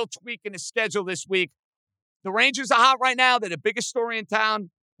 Little tweak in the schedule this week. The Rangers are hot right now. They're the biggest story in town.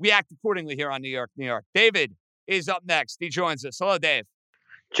 We act accordingly here on New York. David is up next. He joins us. Hello, Dave.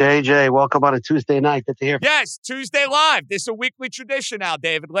 JJ, welcome on a Tuesday night. Good to hear. Yes, Tuesday Live. This is a weekly tradition now,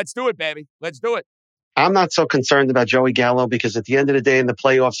 David. Let's do it, baby. Let's do it. I'm not so concerned about Joey Gallo because at the end of the day in the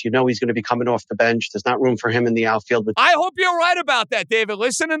playoffs, he's going to be coming off the bench. There's not room for him in the outfield. I hope you're right about that, David.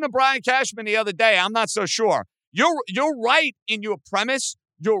 Listening to Brian Cashman the other day, I'm not so sure. You're right in your premise.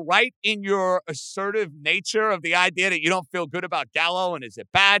 You're right in your assertive nature of the idea that you don't feel good about Gallo and his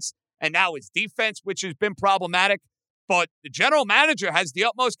at-bats and now his defense, which has been problematic. But the general manager has the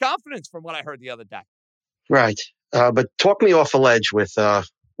utmost confidence from what I heard the other day. Right. But talk me off a ledge with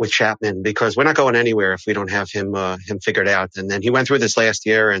with Chapman, because we're not going anywhere if we don't have him figured out. And then he went through this last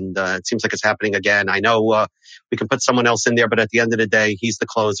year, and it seems like it's happening again. I know we can put someone else in there, but at the end of the day, he's the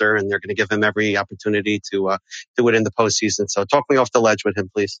closer, and they're going to give him every opportunity to do it in the postseason. So talk me off the ledge with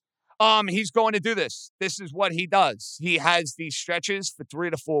him, please. He's going to do this. This is what he does. He has these stretches for 3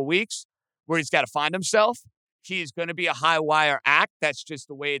 to 4 weeks where he's got to find himself. He's going to be a high wire act. That's just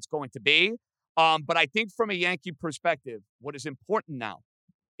the way it's going to be. But I think from a Yankee perspective, what is important now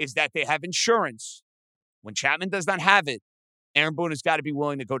is that they have insurance. When Chapman does not have it, Aaron Boone has got to be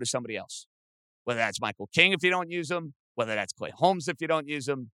willing to go to somebody else. Whether that's Michael King if you don't use him, whether that's Clay Holmes if you don't use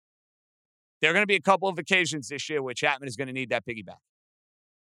him. There are going to be a couple of occasions this year where Chapman is going to need that piggyback.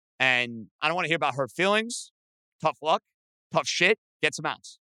 And I don't want to hear about hurt feelings, tough luck, tough shit. Get some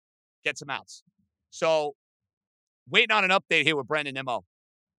outs. Get some outs. So, waiting on an update here with Brandon Nimmo.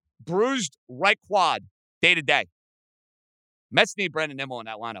 Bruised right quad, day to day. Mets need Brandon Nimmo in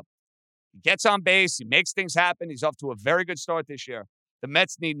that lineup. He gets on base. He makes things happen. He's off to a very good start this year. The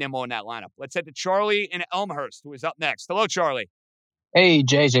Mets need Nimmo in that lineup. Let's head to Charlie in Elmhurst, who is up next. Hello, Charlie. Hey,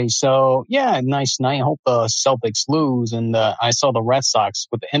 JJ. So, yeah, nice night. I hope the Celtics lose. And I saw the Red Sox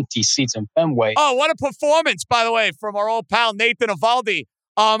with the empty seats in Fenway. Oh, what a performance, by the way, from our old pal Nathan Eovaldi.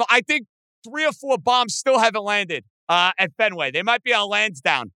 I think 3 or 4 bombs still haven't landed at Fenway. They might be on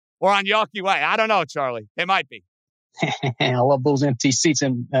Lansdowne or on Yawkey Way. I don't know, Charlie. They might be. I love those empty seats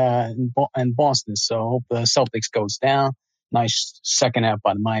in Boston. So I hope the Celtics goes down. Nice second half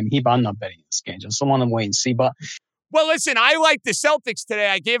by the Miami Heat. But I'm not betting this game. Just want to wait and see. But well, listen, I like the Celtics today.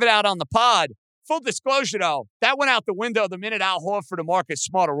 I gave it out on the pod. Full disclosure, though, that went out the window the minute Al Horford and Marcus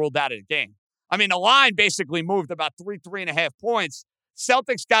Smart are ruled out of the game. I mean, the line basically moved about 3.5 points.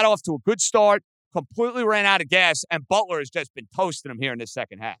 Celtics got off to a good start, completely ran out of gas, and Butler has just been toasting them here in this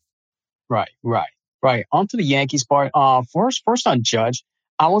second half. Right. On to the Yankees part. First on Judge.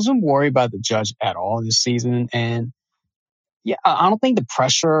 I wasn't worried about the Judge at all this season. And yeah, I don't think the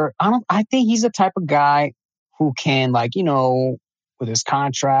pressure, I think he's the type of guy who can, like, you know, with his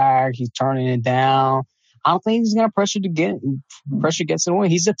contract, he's turning it down. I don't think he's going to pressure gets in the way.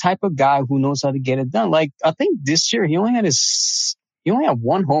 He's the type of guy who knows how to get it done. Like, I think this year he only had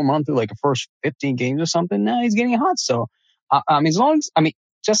 1 home run through like the first 15 games or something. Now he's getting hot. So,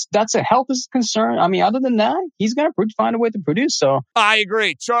 just that's a health is concern. I mean, other than that, he's going to find a way to produce. So I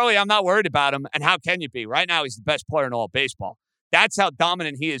agree. Charlie, I'm not worried about him. And how can you be? Right now, he's the best player in all of baseball. That's how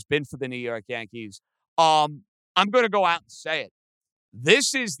dominant he has been for the New York Yankees. I'm going to go out and say it.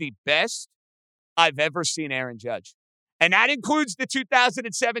 This is the best I've ever seen Aaron Judge. And that includes the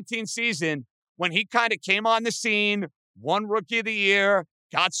 2017 season when he kind of came on the scene, won Rookie of the Year,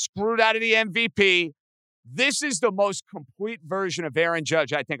 got screwed out of the MVP. This is the most complete version of Aaron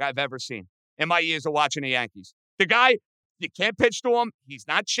Judge I think I've ever seen in my years of watching the Yankees. The guy, you can't pitch to him. He's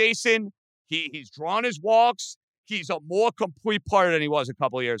not chasing. He's drawing his walks. He's a more complete player than he was a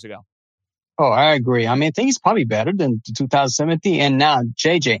couple of years ago. Oh, I agree. I mean, I think he's probably better than 2017. And now,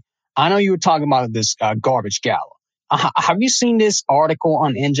 JJ, I know you were talking about this garbage Gallo. Have you seen this article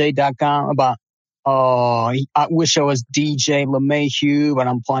on NJ.com about, I wish I was DJ LeMahieu, but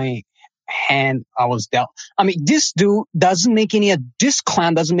I'm playing hand. I was dealt. I mean, this dude this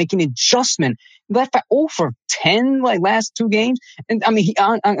clown doesn't make any adjustment. Left at 0 for 10, like last 2 games. And I mean,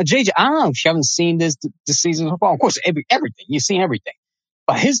 JJ, I don't know if you haven't seen this season so far. Of course, everything. You've seen everything.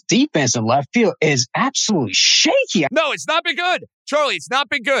 But his defense in left field is absolutely shaky. No, it's not been good. Charlie, it's not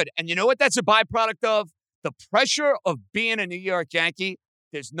been good. And you know what that's a byproduct of? The pressure of being a New York Yankee.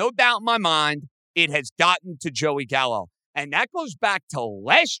 There's no doubt in my mind it has gotten to Joey Gallo. And that goes back to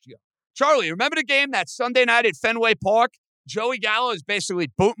last year. Charlie, remember the game that Sunday night at Fenway Park? Joey Gallo is basically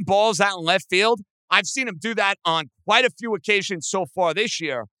booting balls out in left field. I've seen him do that on quite a few occasions so far this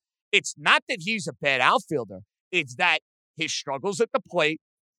year. It's not that he's a bad outfielder. It's that his struggles at the plate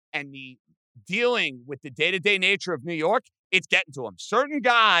and the dealing with the day-to-day nature of New York, it's getting to him. Certain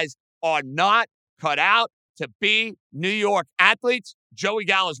guys are not cut out to be New York athletes. Joey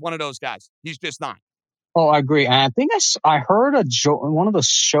Gallo is one of those guys. He's just not. Oh, I agree. And I think I heard one of the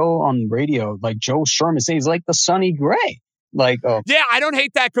show on radio, like Joe Sherman saying he's like the Sonny Gray. Yeah, I don't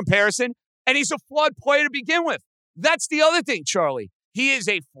hate that comparison. And he's a flawed player to begin with. That's the other thing, Charlie. He is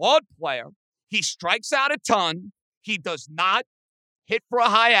a flawed player. He strikes out a ton. He does not hit for a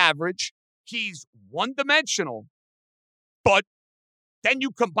high average. He's one-dimensional. But then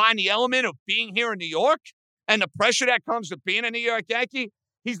you combine the element of being here in New York and the pressure that comes with being a New York Yankee.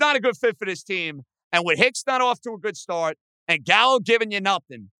 He's not a good fit for this team. And with Hicks not off to a good start and Gallo giving you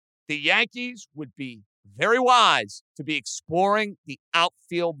nothing, the Yankees would be very wise to be exploring the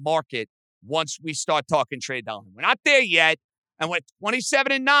outfield market once we start talking trade deadline. We're not there yet. And with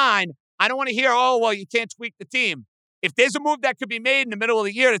 27-9, I don't want to hear, oh, well, you can't tweak the team. If there's a move that could be made in the middle of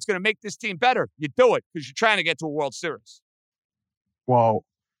the year that's going to make this team better, you do it because you're trying to get to a World Series. Well,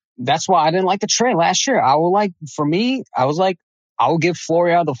 that's why I didn't like the trade last year. I will give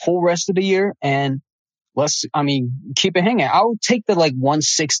Florial the full rest of the year and keep it hanging. I would take the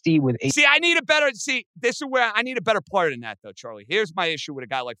 160 with 8. This is where I need a better player than that, though, Charlie. Here's my issue with a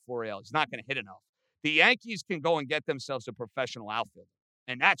guy like Florial. He's not going to hit enough. The Yankees can go and get themselves a professional outfielder,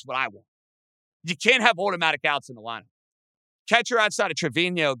 and that's what I want. You can't have automatic outs in the lineup. Catcher outside of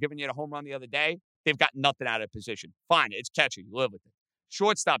Trevino giving you a home run the other day, they've got nothing out of position. Fine, it's catcher. You live with it.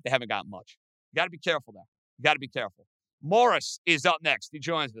 Shortstop, they haven't got much. You got to be careful there. You got to be careful. Morris is up next. He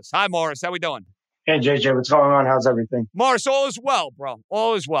joins us. Hi, Morris. How we doing? Hey, JJ. What's going on? How's everything? Morris, all is well, bro.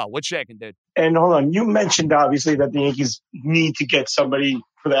 All is well. What's shaking, dude? And hold on. You mentioned, obviously, that the Yankees need to get somebody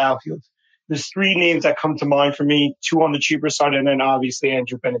for the outfield. There's 3 names that come to mind for me, 2 on the cheaper side, and then obviously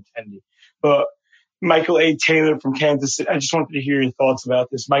Andrew Benintendi. But Michael A. Taylor from Kansas City, I just wanted to hear your thoughts about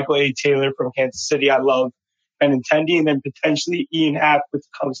this. Michael A. Taylor from Kansas City, I love Benintendi, and then potentially Ian Happ with the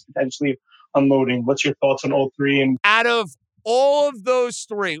Cubs potentially unloading. What's your thoughts on all 3? And out of all of those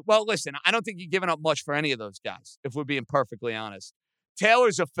 3, well, listen, I don't think you've given up much for any of those guys, if we're being perfectly honest.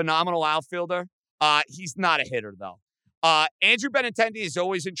 Taylor's a phenomenal outfielder. He's not a hitter, though. Andrew Benintendi has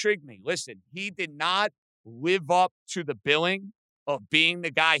always intrigued me. Listen, he did not live up to the billing of being the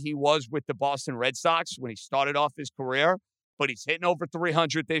guy he was with the Boston Red Sox when he started off his career, but he's hitting over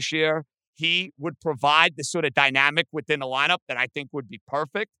 300 this year. He would provide the sort of dynamic within the lineup that I think would be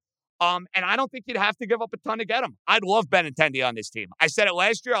perfect. And I don't think you'd have to give up a ton to get him. I'd love Benintendi on this team. I said it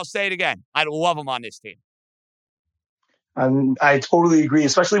last year. I'll say it again. I'd love him on this team. I totally agree,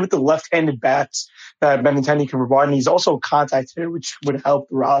 especially with the left-handed bats that Benintendi can provide. And he's also a contact hitter, which would help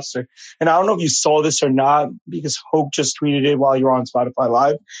the roster. And I don't know if you saw this or not, because Hoke just tweeted it while you were on Spotify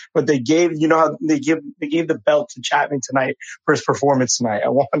Live. But they gave, how they gave the belt to Chapman tonight for his performance tonight. I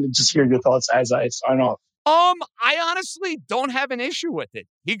wanted to just hear your thoughts as I sign off. I honestly don't have an issue with it.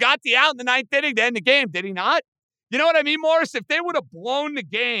 He got the out in the 9th inning to end the game, did he not? You know what I mean, Morris? If they would have blown the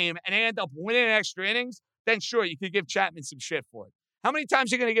game and end up winning extra innings, then sure, you could give Chapman some shit for it. How many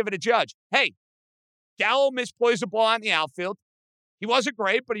times are you going to give it a Judge? Hey, Gallo misplays a ball out in the outfield. He wasn't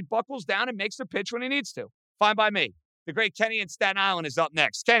great, but he buckles down and makes the pitch when he needs to. Fine by me. The great Kenny in Staten Island is up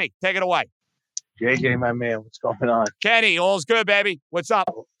next. Kenny, take it away. JJ, my man, what's going on? Kenny, all's good, baby. What's up?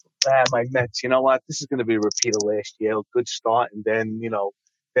 My Mets, you know what? This is going to be a repeat of last year. A good start, and then,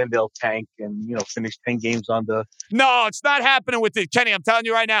 then they'll tank and, finish 10 games on the... No, it's not happening with this. Kenny, I'm telling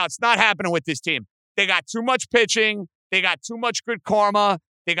you right now, it's not happening with this team. They got too much pitching. They got too much good karma.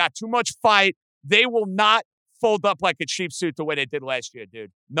 They got too much fight. They will not fold up like a cheap suit the way they did last year,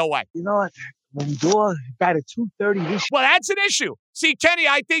 dude. No way. You know what? Lindor batted .230 this year. Well, that's an issue. See, Kenny,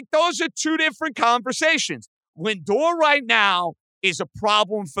 I think those are 2 different conversations. Lindor right now is a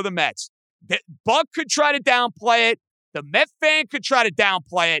problem for the Mets. Buck could try to downplay it. The Met fan could try to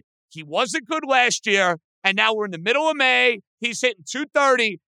downplay it. He wasn't good last year, and now we're in the middle of May. He's hitting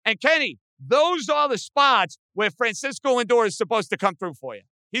 .230. And, Kenny, those are the spots where Francisco Lindor is supposed to come through for you.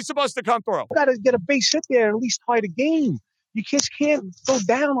 He's supposed to come through. You got to get a base hit there and at least tie the game. You just can't go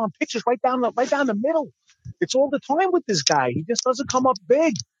down on pitches right down the middle. It's all the time with this guy. He just doesn't come up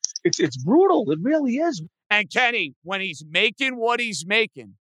big. It's brutal. It really is. And Kenny, when he's making what he's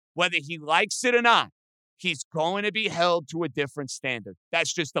making, whether he likes it or not, he's going to be held to a different standard.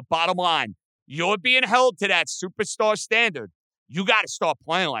 That's just the bottom line. You're being held to that superstar standard. You got to start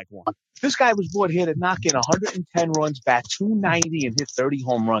playing like one. This guy was brought here to knock in 110 runs, bat .290, and hit 30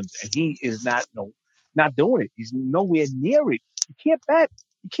 home runs, and he is not doing it. He's nowhere near it. You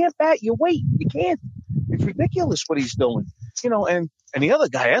can't bat your weight. You can't. It's ridiculous what he's doing. And the other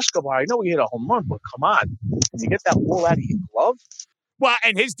guy, Escobar, I know he hit a home run, but come on. Can you get that ball out of your glove? Well,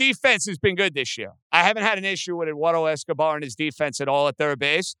 and his defense has been good this year. I haven't had an issue with Eduardo Escobar and his defense at all at third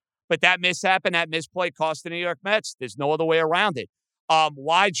base. But that mishap and that misplay cost the New York Mets. There's no other way around it.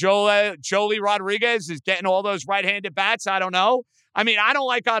 Why Joely Rodriguez is getting all those right-handed bats, I don't know. I mean, I don't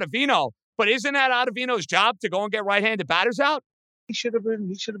like Ottavino, but isn't that Ottavino's job to go and get right-handed batters out? He should have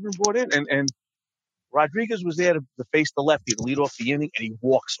been brought in. And Rodriguez was there to face the lefty to lead off the inning, and he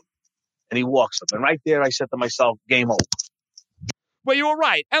walks him. And right there, I said to myself, game over. Well, you were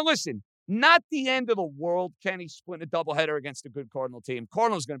right. And listen, not the end of the world, Kenny, splitting a doubleheader against a good Cardinal team.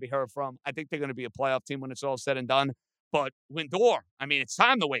 Cardinals going to be heard from. I think they're going to be a playoff team when it's all said and done. But Lindor, I mean, it's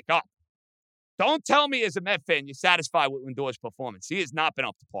time to wake up. Don't tell me as a Met fan you're satisfied with Lindor's performance. He has not been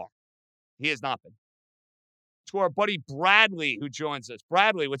up to par. He has not been. To our buddy Bradley, who joins us.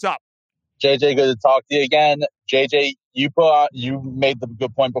 Bradley, what's up? JJ, good to talk to you again. JJ, you made the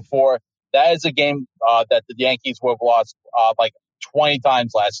good point before. That is a game that the Yankees would have lost like 20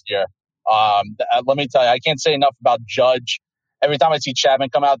 times last year. Let me tell you, I can't say enough about Judge. Every time I see Chapman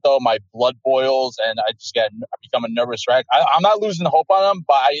come out, though, my blood boils and I become a nervous wreck. I'm not losing hope on him,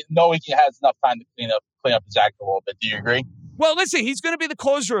 but I know he has enough time to clean up his act a little bit. Do you agree? Well, listen, he's going to be the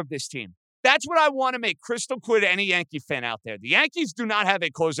closer of this team. That's what I want to make crystal clear to any Yankee fan out there. The Yankees do not have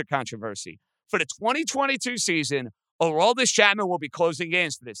a closer controversy. For the 2022 season, Aroldis Chapman will be closing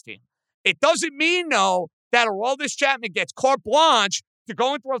games for this team. It doesn't mean, though, that Aroldis Chapman gets carte blanche to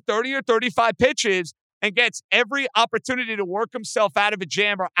go and throw 30 or 35 pitches and gets every opportunity to work himself out of a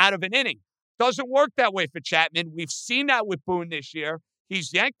jam or out of an inning. Doesn't work that way for Chapman. We've seen that with Boone this year.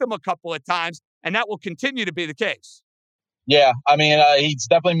 He's yanked them a couple of times, and that will continue to be the case. Yeah, I mean, he's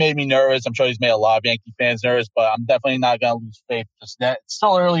definitely made me nervous. I'm sure he's made a lot of Yankee fans nervous, but I'm definitely not going to lose faith just yet. It's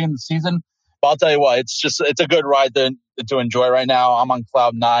still early in the season, but I'll tell you what, it's a good ride to enjoy right now. I'm on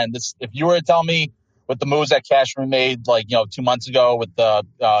cloud nine. If you were to tell me with the moves that Cashman made, 2 months ago with the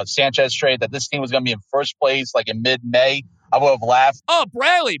Sanchez trade, that this team was going to be in first place like in mid-May, I would have laughed. Oh,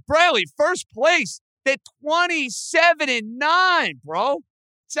 Bradley, first place. They're 27-9, bro.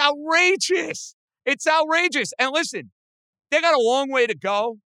 It's outrageous. It's outrageous. And listen, they got a long way to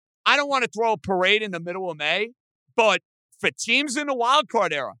go. I don't want to throw a parade in the middle of May, but for teams in the wild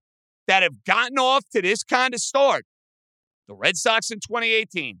card era that have gotten off to this kind of start, the Red Sox in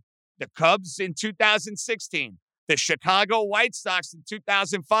 2018, the Cubs in 2016, the Chicago White Sox in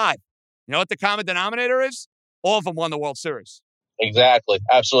 2005. You know what the common denominator is? All of them won the World Series. Exactly.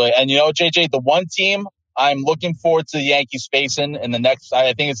 Absolutely. And JJ, the one team I'm looking forward to the Yankees facing in the next,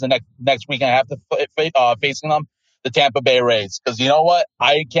 I think it's the next weekend I have to facing them, the Tampa Bay Rays. Because you know what?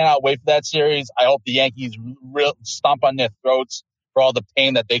 I cannot wait for that series. I hope the Yankees stomp on their throats for all the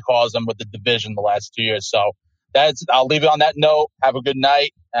pain that they caused them with the division the last 2 years. So I'll leave it on that note. Have a good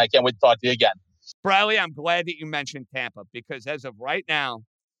night. And I can't wait to talk to you again. Bradley, I'm glad that you mentioned Tampa because as of right now,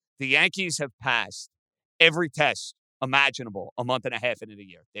 the Yankees have passed every test imaginable a month and a half into the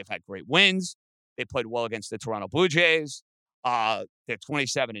year. They've had great wins. They played well against the Toronto Blue Jays. They're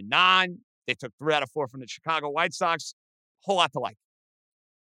 27-9. They took 3 out of 4 from the Chicago White Sox. Whole lot to like.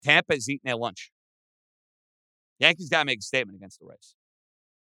 Tampa's eating their lunch. Yankees got to make a statement against the Rays.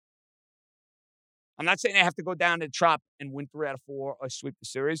 I'm not saying they have to go down to the Trop and win 3 out of 4 or sweep the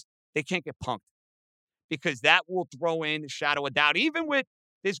series. They can't get punked because that will throw in the shadow of doubt. Even with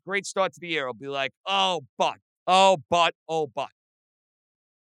this great start to the year, it'll be like, oh, but.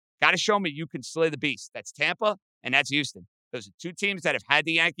 Got to show me you can slay the beast. That's Tampa and that's Houston. Those are 2 teams that have had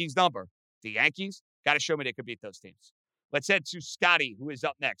the Yankees number. The Yankees got to show me they could beat those teams. Let's head to Scotty, who is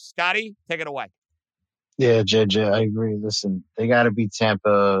up next. Scotty, take it away. Yeah, JJ, I agree. Listen, they got to beat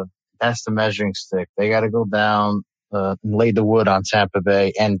Tampa. That's the measuring stick. They got to go down and lay the wood on Tampa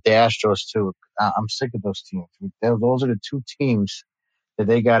Bay and the Astros, too. I'm sick of those teams. Those are the 2 teams that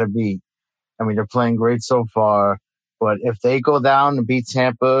they got to beat. I mean, they're playing great so far. But if they go down and beat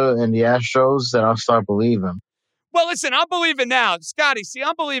Tampa and the Astros, then I'll start believing. Well, listen, I'm believing now. Scotty,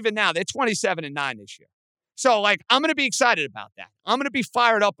 I'm believing now. They're 27-9 this year. So, I'm going to be excited about that. I'm going to be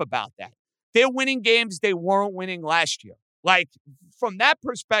fired up about that. They're winning games they weren't winning last year. From that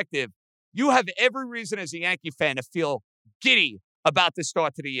perspective, you have every reason as a Yankee fan to feel giddy about the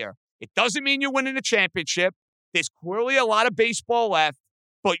start to the year. It doesn't mean you're winning a championship. There's clearly a lot of baseball left,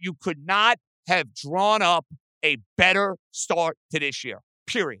 but you could not have drawn up a better start to this year,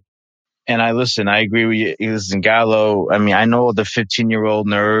 period. And I agree with you. Listen, Gallo, I mean, I know the 15-year-old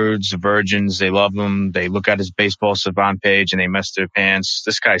nerds, virgins, they love him. They look at his baseball savant page and they mess their pants.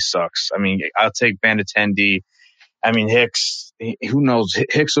 This guy sucks. I mean, I'll take Benintendi. I mean, Hicks, who knows?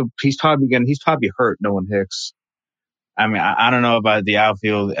 Hicks, he's probably hurt knowing Hicks. I mean, I don't know about the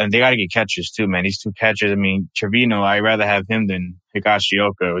outfield, and they got to get catchers too, man. These 2 catchers, I mean, Trevino, I'd rather have him than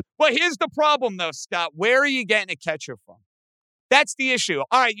Higashioka. Well, here's the problem, though, Scott. Where are you getting a catcher from? That's the issue.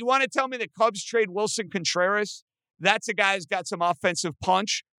 All right, you want to tell me the Cubs trade Wilson Contreras? That's a guy who's got some offensive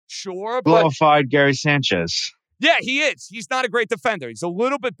punch, sure. Glorified Gary Sanchez. Yeah, he is. He's not a great defender. He's a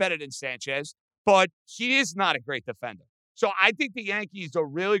little bit better than Sanchez, but he is not a great defender. So I think the Yankees are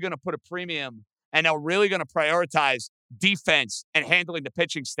really going to put a premium and are really going to prioritize defense and handling the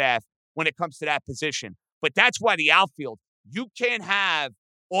pitching staff when it comes to that position. But that's why the outfield, you can't have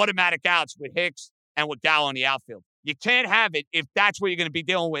automatic outs with Hicks and with Gallo in the outfield. You can't have it if that's what you're going to be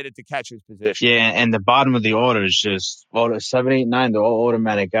dealing with at the catcher's position. Yeah, and the bottom of the order is just 7, 8, 9. They're all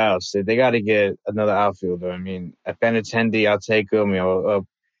automatic outs. They got to get another outfielder. I mean, at Benintendi, I'll take him.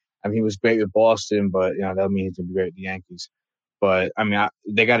 He was great with Boston, but that means he's going to be great with the Yankees. But, I mean,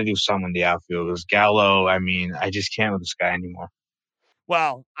 they got to do something in the outfield. Because Gallo, I mean, I just can't with this guy anymore.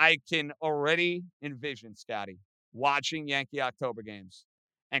 Well, I can already envision, Scotty, watching Yankee October games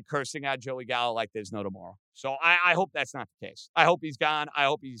and cursing out Joey Gallo like there's no tomorrow. So I hope that's not the case. I hope he's gone. I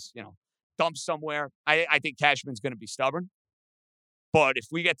hope he's, dumped somewhere. I think Cashman's going to be stubborn. But if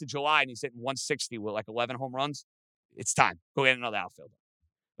we get to July and he's hitting 160 with like 11 home runs, it's time. Go get another outfielder.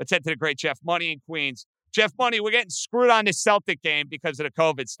 Let's head to the great Jeff Money in Queens. Jeff Money, we're getting screwed on this Celtic game because of the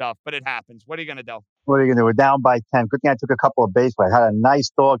COVID stuff, but it happens. What are you going to do? What are you going to do? We're down by 10. Good thing I took a couple of baseballs. I had a nice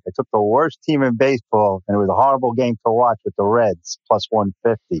dog. I took the worst team in baseball, and it was a horrible game to watch with the Reds, plus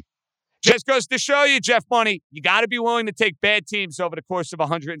 150. Just goes to show you, Jeff Money, you got to be willing to take bad teams over the course of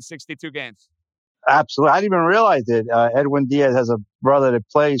 162 games. Absolutely. I didn't even realize it. Edwin Diaz has a brother that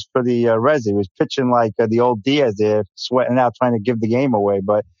plays for the Reds. He was pitching like the old Diaz there, sweating out, trying to give the game away,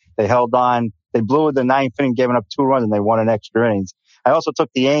 but they held on. They blew it the ninth inning, giving up 2 runs, and they won in extra innings. I also took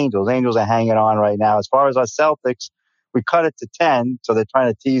the Angels. Angels are hanging on right now. As far as our Celtics, we cut it to 10, so they're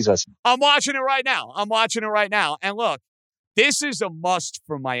trying to tease us. I'm watching it right now. And look, this is a must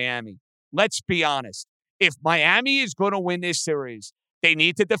for Miami. Let's be honest. If Miami is going to win this series, they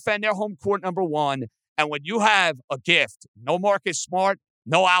need to defend their home court, number one. And when you have a gift, no Marcus Smart,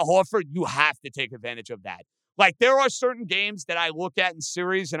 no Al Horford, you have to take advantage of that. Like, there are certain games that I look at in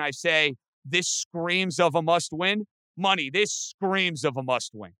series and I say, this screams of a must-win. Money, this screams of a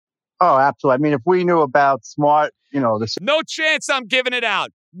must-win. Oh, absolutely. I mean, if we knew about Smart, No chance I'm giving it out.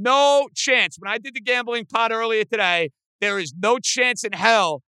 No chance. When I did the gambling pod earlier today, there is no chance in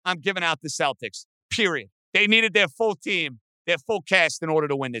hell I'm giving out the Celtics, period. They needed their full team, their full cast in order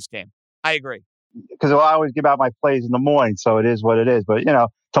to win this game. I agree. Because I always give out my plays in the morning, so it is what it is. But,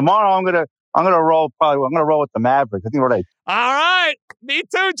 tomorrow I'm gonna roll with the Mavericks. I think we're right. All right. Me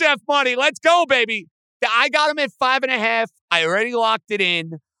too, Jeff Money. Let's go, baby. I got them at 5.5. I already locked it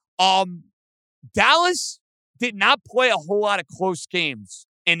in. Dallas did not play a whole lot of close games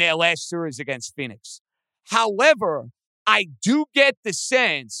in their last series against Phoenix. However, I do get the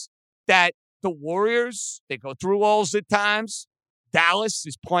sense that the Warriors, they go through lulls at times. Dallas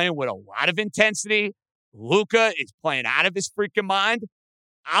is playing with a lot of intensity. Luka is playing out of his freaking mind.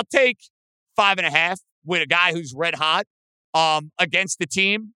 I'll take 5.5 with a guy who's red hot against the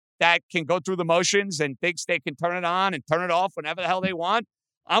team that can go through the motions and thinks they can turn it on and turn it off whenever the hell they want.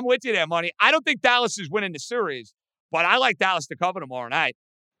 I'm with you there, Money. I don't think Dallas is winning the series, but I like Dallas to cover tomorrow night.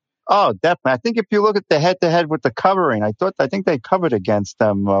 Oh, definitely. I think if you look at the head-to-head with the covering, I think they covered against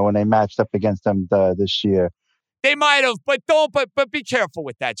them when they matched up against them this year. They might have, but be careful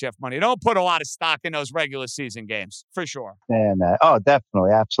with that, Jeff Money. Don't put a lot of stock in those regular season games, for sure. And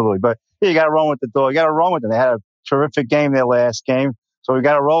definitely, absolutely. But you got to run with the dog. You got to run with them. They had a terrific game their last game, so we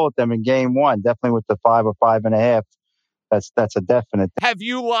got to roll with them in game one. Definitely with the 5 or 5.5. That's a definite. Have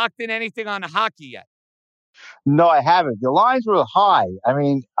you locked in anything on hockey yet? No, I haven't. The lines were high. I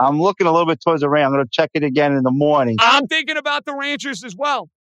mean, I'm looking a little bit towards the rain. I'm going to check it again in the morning. I'm thinking about the Rangers as well.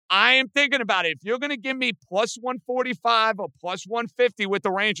 I am thinking about it. If you're going to give me plus 145 or plus 150 with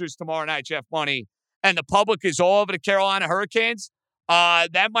the Rangers tomorrow night, Jeff Money, and the public is all over the Carolina Hurricanes,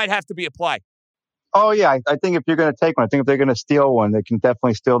 that might have to be a play. Oh, yeah. I think if you're going to take one, I think if they're going to steal one, they can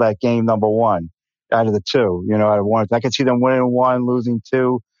definitely steal that game number one out of the two. Out of one. I can see them winning one, losing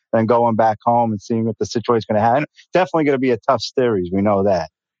two, and going back home and seeing what the situation's going to happen. Definitely going to be a tough series. We know that.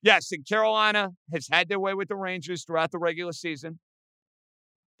 Yes, and Carolina has had their way with the Rangers throughout the regular season.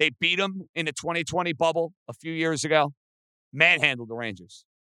 They beat them in the 2020 bubble a few years ago. Manhandled the Rangers.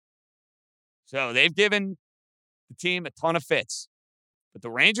 So they've given the team a ton of fits. But the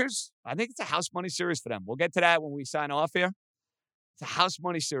Rangers, I think it's a house money series for them. We'll get to that when we sign off here. It's a house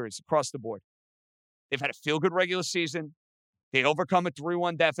money series across the board. They've had a feel-good regular season. They overcome a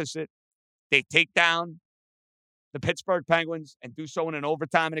 3-1 deficit. They take down the Pittsburgh Penguins and do so in an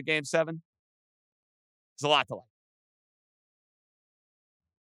overtime in a Game 7. There's a lot to like.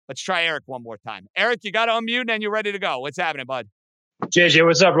 Let's try Eric one more time. Eric, you got to unmute and you're ready to go. What's happening, bud? JJ,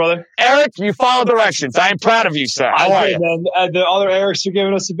 what's up, brother? Eric, you follow directions. I am proud of you, sir. How are you? Man. The other Erics are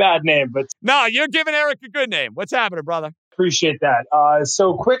giving us a bad name, but no, you're giving Eric a good name. What's happening, brother? Appreciate that.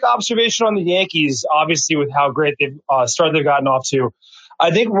 So quick observation on the Yankees, obviously with how great they've started they've gotten off to.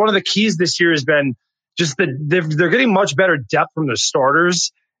 I think one of the keys this year has been just they're getting much better depth from their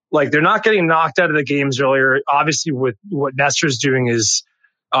starters. Like, they're not getting knocked out of the games earlier. Obviously, with what Nestor's doing is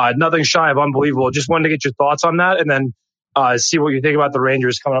nothing shy of unbelievable. Just wanted to get your thoughts on that, and then see what you think about the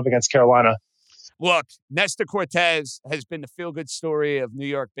Rangers coming up against Carolina. Look, Nestor Cortez has been the feel-good story of New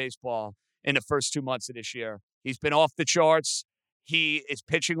York baseball in the first 2 months of this year. He's been off the charts. He is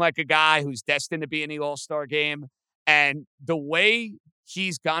pitching like a guy who's destined to be in the All-Star game. And the way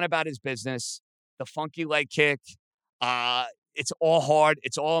he's gone about his business, the funky leg kick, it's all hard.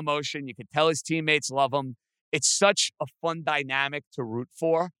 It's all emotion. You can tell his teammates love him. It's such a fun dynamic to root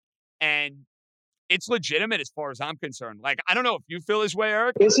for. And it's legitimate as far as I'm concerned. Like, I don't know if you feel this way,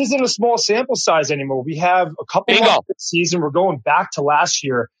 Eric. This isn't a small sample size anymore. We have a couple months this season. We're going back to last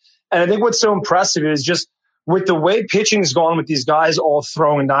year. And I think what's so impressive is just with the way pitching's gone with these guys all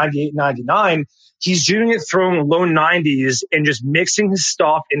throwing 98, 99, he's doing it throwing low 90s and just mixing his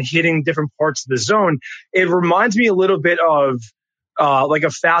stuff and hitting different parts of the zone. It reminds me a little bit of like a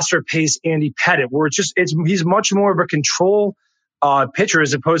faster paced Andy Pettitte, where he's much more of a control pitcher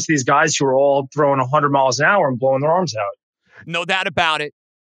as opposed to these guys who are all throwing 100 miles an hour and blowing their arms out. No doubt about it.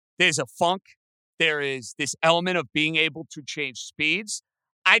 There's a funk. There is this element of being able to change speeds.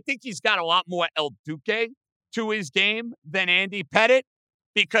 I think he's got a lot more El Duque to his game than Andy Pettitte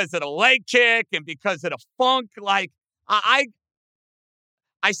because of the leg kick and because of the funk. Like, I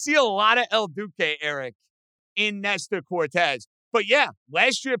see a lot of El Duque, Eric, in Nestor Cortes. But yeah,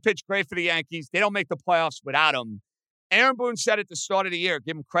 last year pitched great for the Yankees. They don't make the playoffs without him. Aaron Boone said at the start of the year,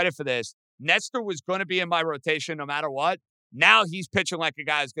 give him credit for this, Nestor was going to be in my rotation no matter what. Now he's pitching like a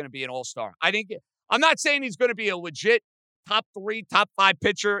guy who's going to be an all-star. I'm not saying he's going to be a legit top 3, top 5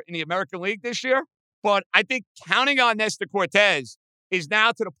 pitcher in the American League this year, but I think counting on Nestor Cortes is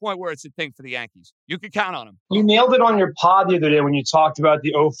now to the point where it's a thing for the Yankees. You can count on him. You nailed it on your pod the other day when you talked about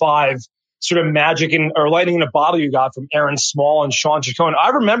the 05 sort of magic or lightning in a bottle you got from Aaron Small and Sean Chacon. I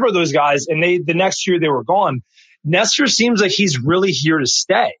remember those guys, and the next year they were gone. Nestor seems like he's really here to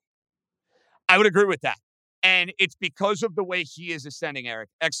stay. I would agree with that. And it's because of the way he is ascending, Eric.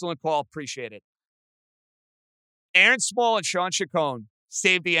 Excellent call. Appreciate it. Aaron Small and Sean Chacon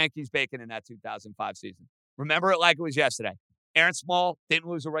saved the Yankees bacon in that 2005 season. Remember it like it was yesterday. Aaron Small didn't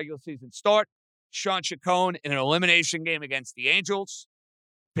lose a regular season start. Sean Chacon in an elimination game against the Angels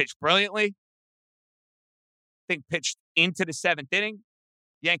pitched brilliantly. I think pitched into the 7th inning.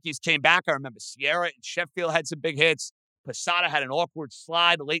 Yankees came back. I remember Sierra and Sheffield had some big hits. Posada had an awkward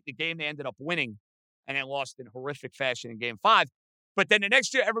slide late in the game. They ended up winning and then lost in horrific fashion in Game 5. But then the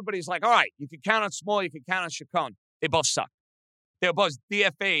next year, everybody's like, all right, you can count on Small, you can count on Chacon. They both suck. They were both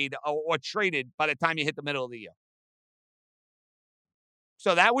DFA'd or traded by the time you hit the middle of the year.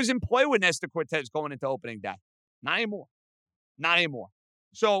 So that was in play with Nestor Cortes going into opening day. Not anymore. Not anymore.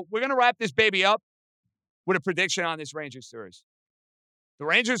 So we're going to wrap this baby up with a prediction on this Rangers series. The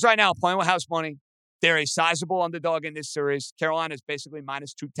Rangers right now are playing with house money. They're a sizable underdog in this series. Carolina is basically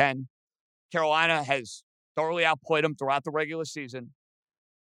minus 210. Carolina has thoroughly outplayed them throughout the regular season.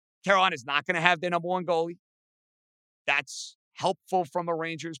 Carolina's not going to have their number one goalie. That's helpful from a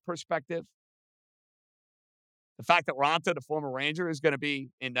Rangers perspective. The fact that Raanta, the former Ranger, is going to be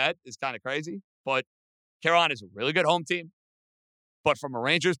in net is kind of crazy. But Carolina's a really good home team. But from a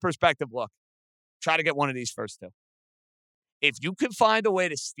Rangers perspective, look, try to get one of these first two. If you can find a way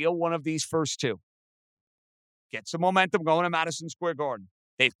to steal one of these first two, get some momentum going to Madison Square Garden.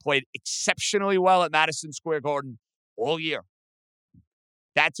 They've played exceptionally well at Madison Square Garden all year.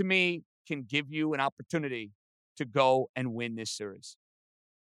 That, to me, can give you an opportunity to go and win this series.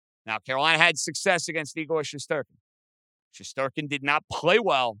 Now, Carolina had success against Igor Shesterkin. Shesterkin did not play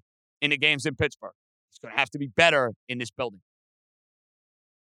well in the games in Pittsburgh. He's going to have to be better in this building.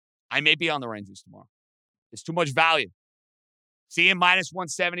 I may be on the Rangers tomorrow. There's too much value. Seeing minus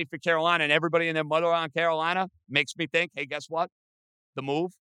 170 for Carolina and everybody in their mother on Carolina makes me think, hey, guess what? The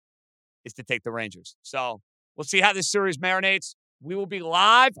move is to take the Rangers. So we'll see how this series marinates. We will be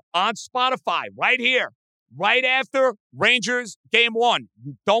live on Spotify right here, right after Rangers Game 1.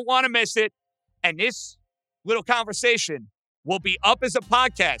 You don't want to miss it. And this little conversation will be up as a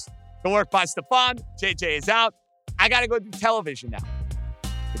podcast. The work by Stefan. JJ is out. I got to go do television now.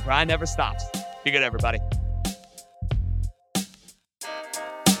 The grind never stops. Be good, everybody.